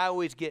scenario that I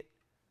always get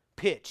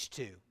pitched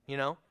to,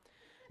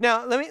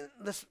 Now,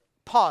 let's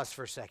pause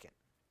for a second.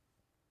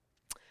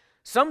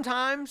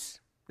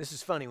 Sometimes, this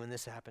is funny when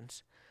this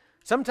happens,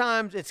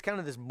 sometimes it's kind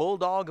of this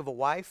bulldog of a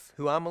wife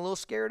who I'm a little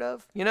scared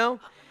of,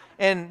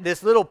 and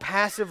this little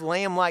passive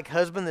lamb-like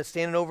husband that's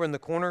standing over in the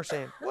corner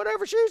saying,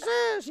 whatever she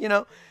says,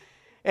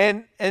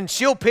 and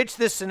she'll pitch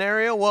this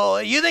scenario,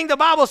 well, you think the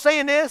Bible's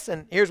saying this?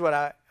 And here's what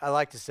I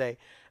like to say,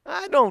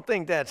 I don't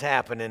think that's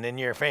happening in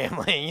your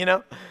family,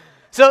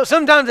 So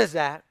sometimes it's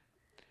that.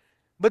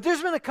 But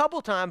there's been a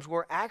couple times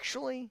where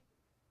actually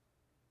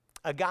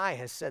a guy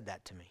has said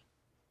that to me.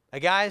 A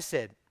guy has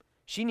said,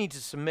 she needs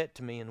to submit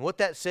to me, and what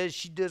that says,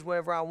 she does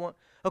whatever I want.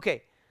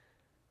 Okay,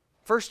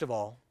 first of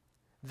all,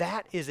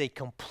 that is a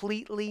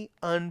completely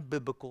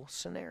unbiblical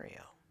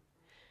scenario.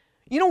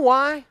 You know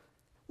why?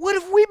 What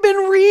have we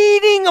been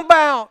reading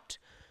about?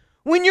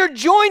 When you're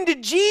joined to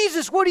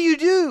Jesus, what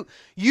do?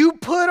 You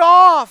put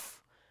off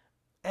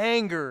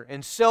anger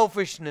and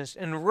selfishness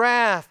and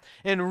wrath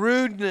and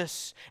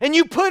rudeness. And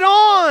you put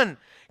on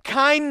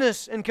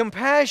kindness and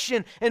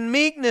compassion and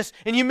meekness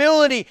and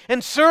humility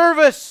and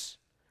service.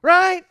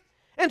 Right?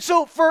 And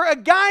so for a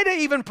guy to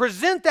even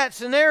present that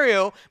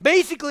scenario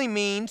basically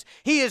means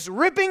he is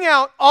ripping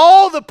out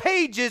all the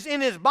pages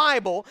in his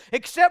Bible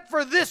except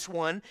for this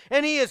one,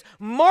 and he is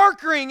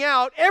markering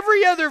out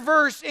every other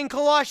verse in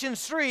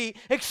Colossians 3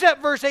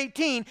 except verse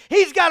 18.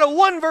 He's got a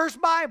one-verse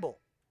Bible.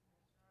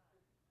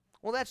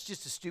 Well, that's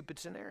just a stupid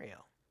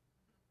scenario.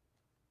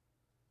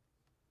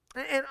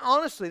 And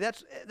honestly,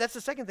 that's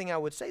the second thing I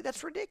would say.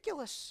 That's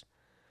ridiculous.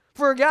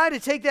 For a guy to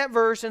take that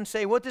verse and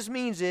say, what this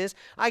means is,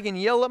 I can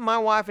yell at my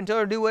wife and tell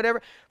her to do whatever.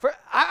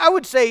 I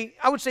would say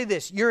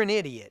this, you're an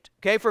idiot,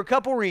 okay, for a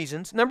couple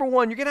reasons. Number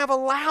one, you're going to have a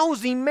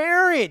lousy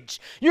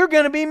marriage. You're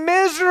going to be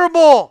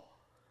miserable.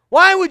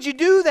 Why would you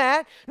do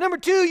that? Number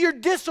two, you're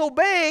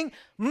disobeying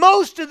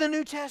most of the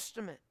New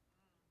Testament.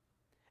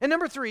 And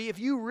number three, if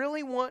you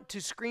really want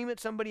to scream at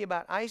somebody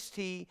about iced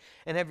tea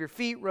and have your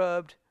feet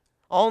rubbed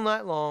all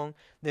night long,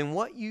 then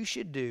what you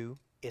should do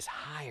is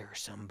hire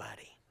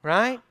somebody,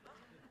 right?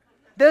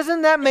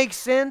 Doesn't that make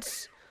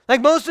sense?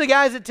 Like most of the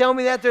guys that tell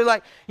me that, they're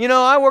like,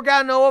 I work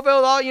out in the oil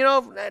field,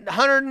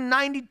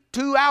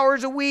 192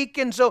 hours a week,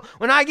 and so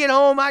when I get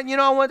home, I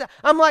want that.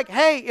 I'm like,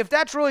 hey, if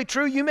that's really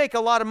true, you make a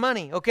lot of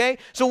money, okay?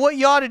 So what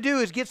you ought to do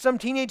is get some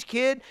teenage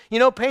kid,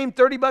 pay him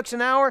 $30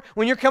 an hour.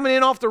 When you're coming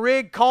in off the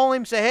rig, call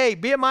him, say, hey,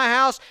 be at my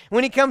house.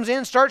 When he comes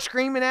in, start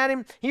screaming at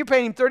him. You're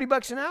paying him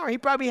 $30 an hour.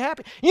 He'd probably be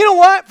happy. You know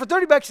what? For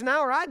 $30 an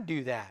hour, I'd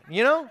do that,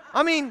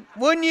 I mean,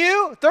 wouldn't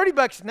you?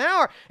 $30 an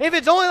hour. If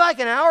it's only like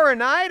an hour a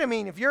night,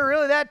 if you're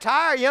really that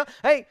tired,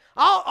 hey,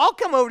 I'll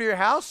come over to your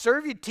house,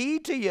 serve you tea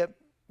till you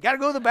got to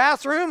go to the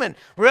bathroom and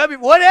rub it,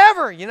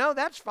 whatever,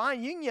 that's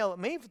fine. You can yell at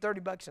me for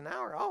 $30 an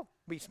hour. I'll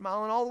be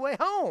smiling all the way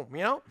home,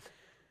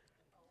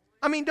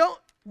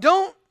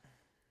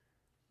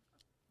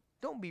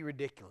 Don't be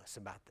ridiculous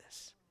about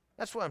this.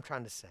 That's what I'm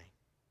trying to say.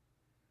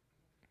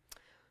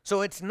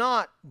 So it's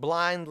not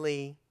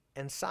blindly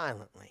and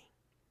silently.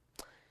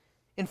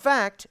 In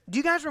fact, do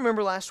you guys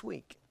remember last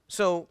week?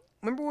 So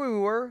remember where we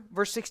were?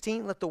 Verse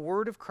 16, let the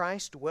word of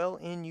Christ dwell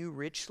in you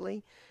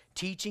richly,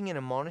 teaching and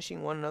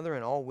admonishing one another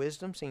in all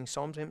wisdom, singing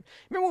psalms to him.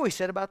 Remember what we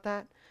said about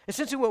that?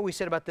 Essentially what we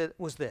said about that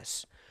was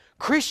this.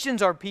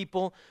 Christians are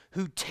people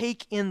who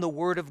take in the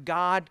Word of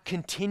God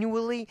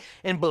continually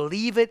and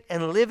believe it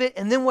and live it.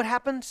 And then what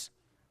happens?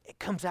 It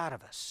comes out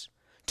of us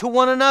to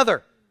one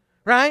another,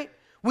 right?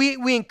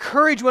 We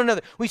encourage one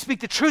another. We speak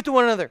the truth to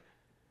one another.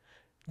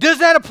 Does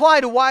that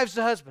apply to wives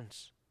to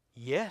husbands?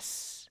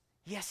 Yes.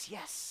 Yes,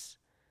 yes.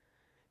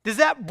 Does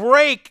that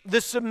break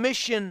the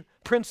submission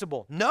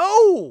principle?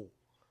 No.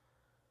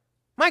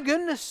 My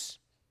goodness,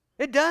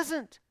 it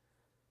doesn't.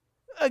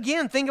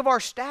 Again, think of our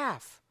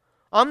staff.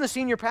 I'm the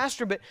senior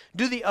pastor, but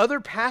do the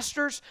other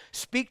pastors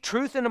speak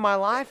truth into my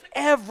life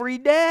every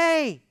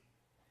day?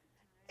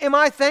 Am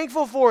I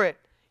thankful for it?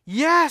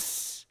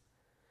 Yes.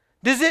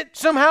 Does it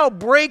somehow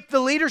break the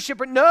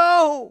leadership?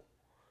 No.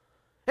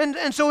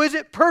 And so is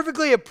it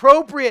perfectly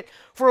appropriate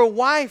for a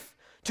wife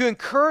to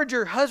encourage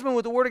her husband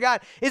with the Word of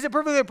God? Is it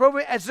perfectly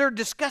appropriate as they're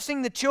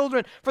discussing the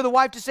children for the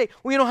wife to say,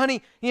 well,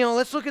 honey,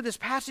 let's look at this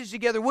passage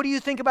together. What do you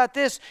think about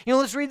this?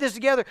 Let's read this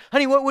together.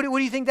 Honey, what do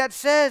you think that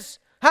says?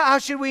 How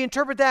should we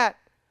interpret that?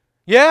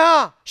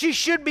 Yeah, she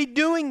should be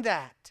doing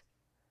that.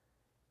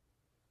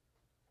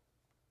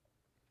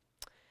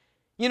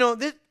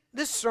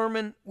 This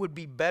sermon would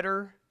be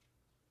better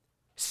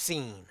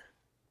seen.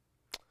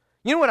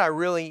 You know what I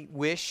really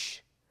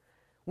wish?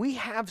 We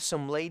have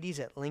some ladies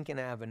at Lincoln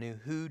Avenue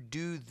who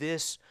do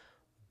this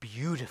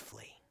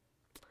beautifully.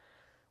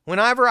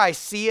 Whenever I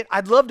see it,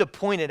 I'd love to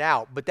point it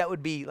out, but that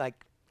would be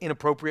like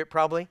inappropriate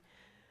probably.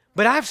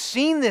 But I've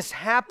seen this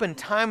happen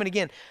time and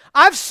again.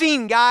 I've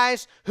seen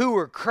guys who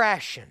were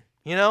crashing,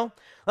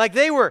 like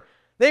they were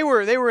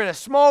in a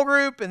small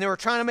group and they were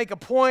trying to make a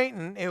point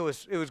and it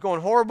was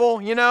going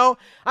horrible,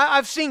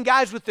 I've seen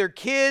guys with their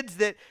kids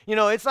that,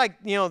 it's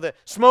like, the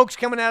smoke's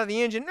coming out of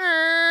the engine,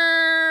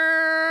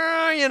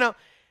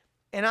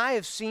 And I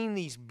have seen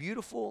these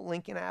beautiful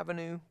Lincoln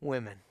Avenue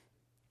women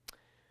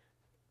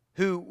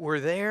who were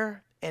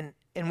there and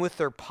with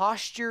their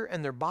posture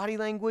and their body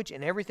language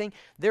and everything,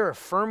 they're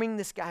affirming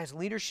this guy's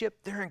leadership.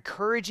 They're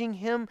encouraging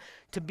him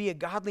to be a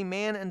godly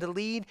man and to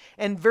lead.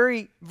 And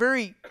very,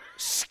 very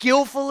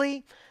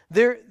skillfully,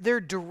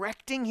 they're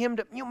directing him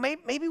to,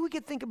 maybe we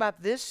could think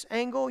about this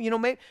angle.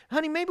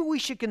 Maybe we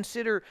should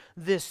consider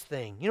this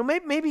thing.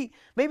 Maybe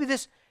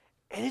this.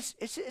 And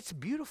it's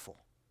beautiful.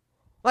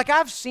 Like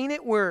I've seen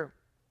it where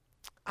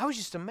I was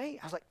just amazed.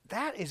 I was like,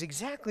 that is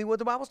exactly what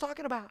the Bible's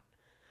talking about.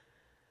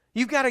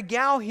 You've got a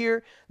gal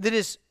here that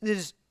is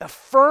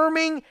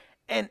affirming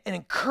and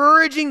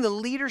encouraging the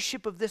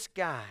leadership of this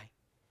guy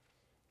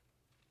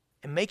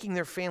and making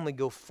their family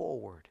go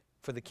forward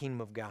for the kingdom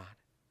of God.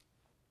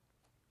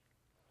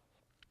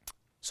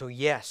 So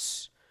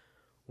yes,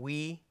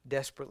 we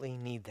desperately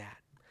need that.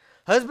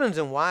 Husbands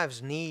and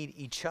wives need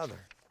each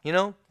other.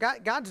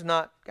 God's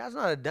not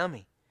a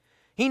dummy.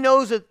 He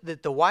knows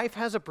that the wife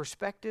has a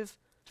perspective,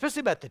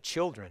 especially about the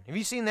children. Have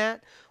you seen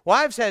that?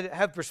 Wives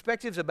have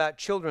perspectives about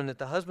children that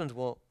the husbands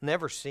will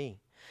never see.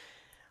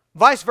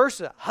 Vice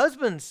versa,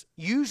 husbands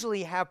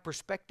usually have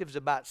perspectives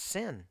about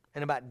sin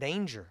and about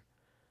danger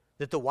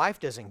that the wife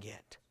doesn't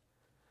get.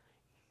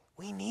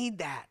 We need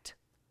that.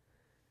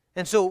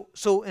 And so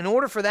in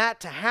order for that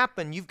to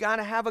happen, you've got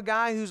to have a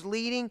guy who's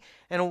leading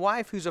and a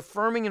wife who's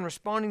affirming and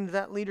responding to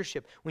that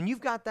leadership. When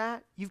you've got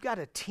that, you've got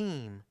a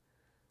team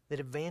that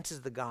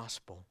advances the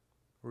gospel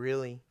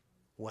really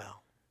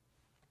well.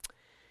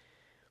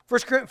 1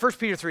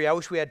 Peter 3, I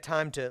wish we had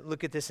time to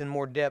look at this in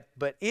more depth,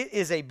 but it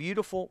is a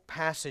beautiful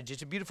passage.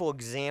 It's a beautiful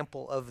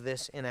example of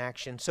this in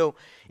action. So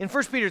in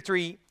 1 Peter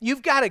 3,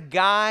 you've got a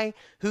guy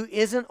who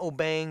isn't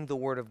obeying the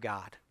Word of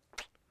God.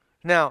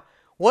 Now,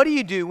 what do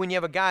you do when you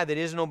have a guy that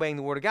isn't obeying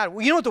the Word of God?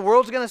 Well, you know what the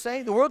world's going to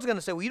say? The world's going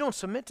to say, well, you don't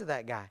submit to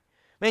that guy.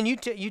 Man, you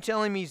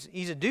tell him he's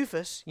a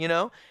doofus,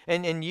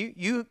 and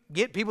you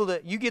get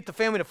the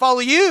family to follow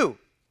you.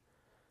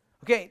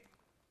 Okay,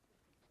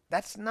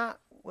 that's not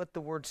what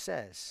the Word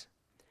says.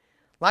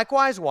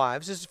 Likewise,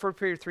 wives, this is 1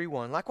 Peter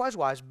 3:1. Likewise,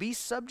 wives, be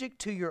subject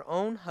to your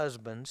own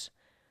husbands,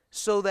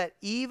 so that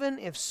even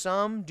if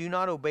some do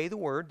not obey the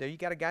word, there you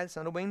got a guy that's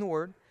not obeying the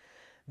word,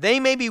 they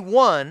may be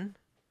won.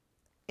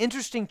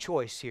 Interesting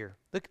choice here.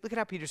 Look at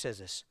how Peter says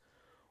this.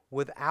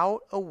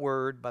 Without a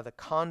word by the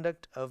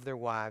conduct of their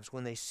wives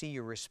when they see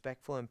your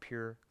respectful and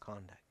pure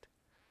conduct.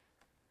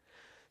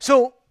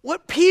 So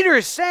what Peter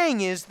is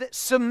saying is that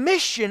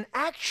submission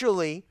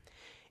actually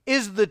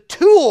is the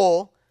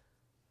tool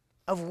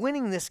of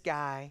winning this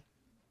guy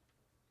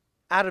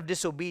out of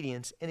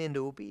disobedience and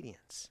into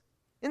obedience.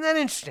 Isn't that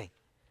interesting?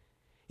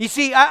 You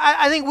see,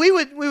 I think we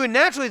would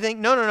naturally think,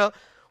 no.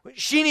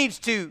 She needs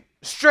to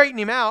straighten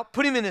him out,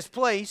 put him in his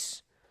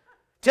place,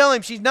 tell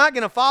him she's not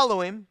going to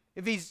follow him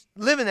if he's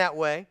living that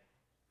way.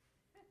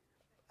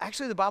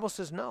 Actually, the Bible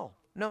says no.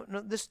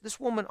 This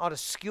woman ought to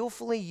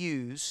skillfully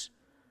use,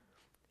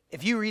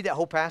 if you read that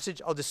whole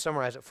passage, I'll just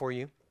summarize it for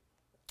you.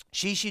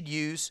 She should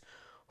use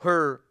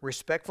her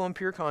respectful and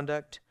pure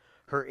conduct,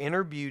 her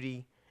inner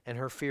beauty, and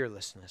her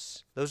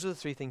fearlessness. Those are the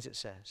three things it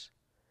says.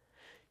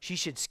 She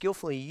should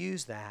skillfully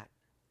use that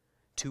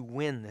to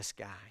win this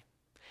guy.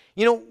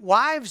 You know,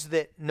 wives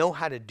that know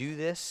how to do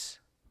this,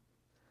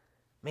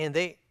 man,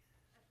 they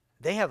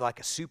have like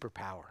a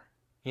superpower,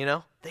 you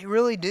know? They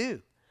really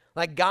do.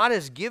 Like God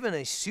has given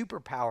a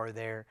superpower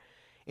there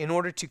in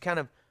order to kind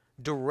of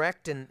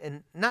direct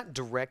and not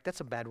direct, that's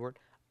a bad word,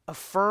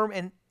 affirm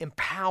and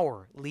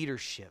empower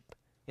leadership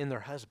in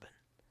their husband.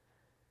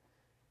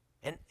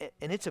 And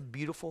it's a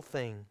beautiful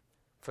thing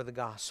for the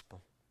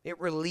gospel. It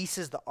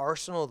releases the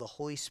arsenal of the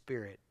Holy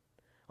Spirit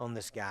on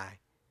this guy.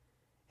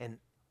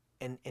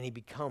 And he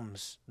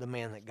becomes the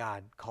man that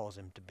God calls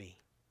him to be.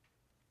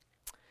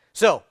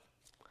 So,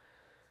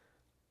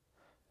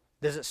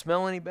 does it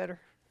smell any better?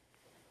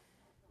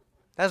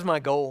 That's my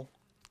goal.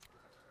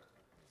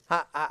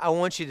 I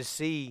want you to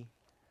see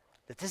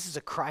that this is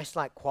a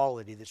Christ-like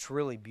quality that's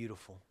really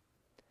beautiful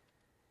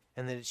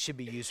and that it should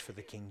be used for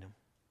the kingdom.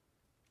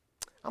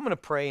 I'm going to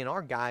pray, and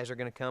our guys are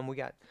going to come. We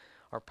got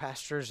our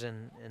pastors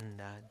and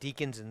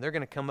deacons, and they're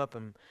going to come up,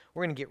 and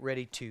we're going to get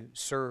ready to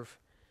serve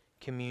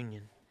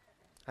communion.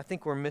 I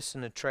think we're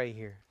missing a tray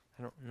here.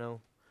 I don't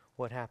know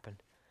what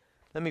happened.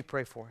 Let me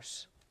pray for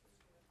us.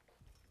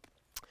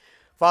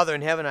 Father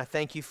in heaven, I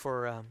thank you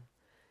for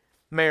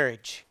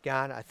marriage,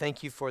 God. I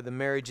thank you for the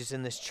marriages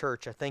in this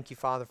church. I thank you,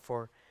 Father,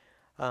 for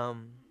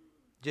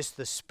just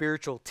the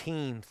spiritual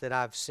teams that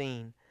I've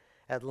seen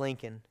at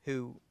Lincoln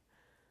who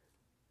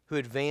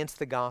advance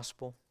the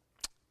gospel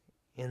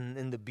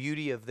in the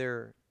beauty of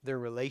their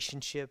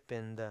relationship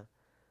and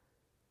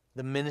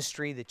the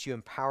ministry that you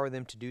empower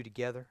them to do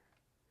together.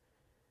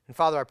 And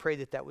Father, I pray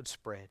that would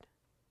spread.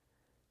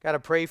 God, I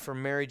pray for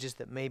marriages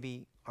that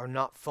maybe are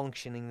not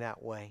functioning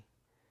that way.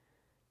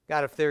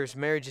 God, if there's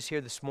marriages here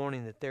this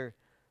morning that they're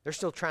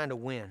still trying to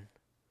win,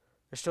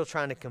 they're still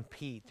trying to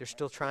compete, they're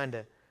still trying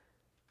to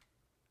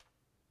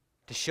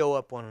show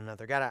up one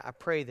another. God, I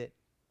pray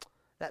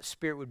that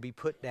spirit would be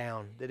put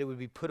down, that it would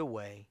be put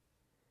away,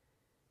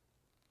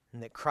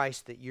 and that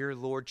Christ, that your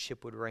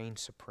lordship would reign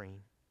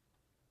supreme.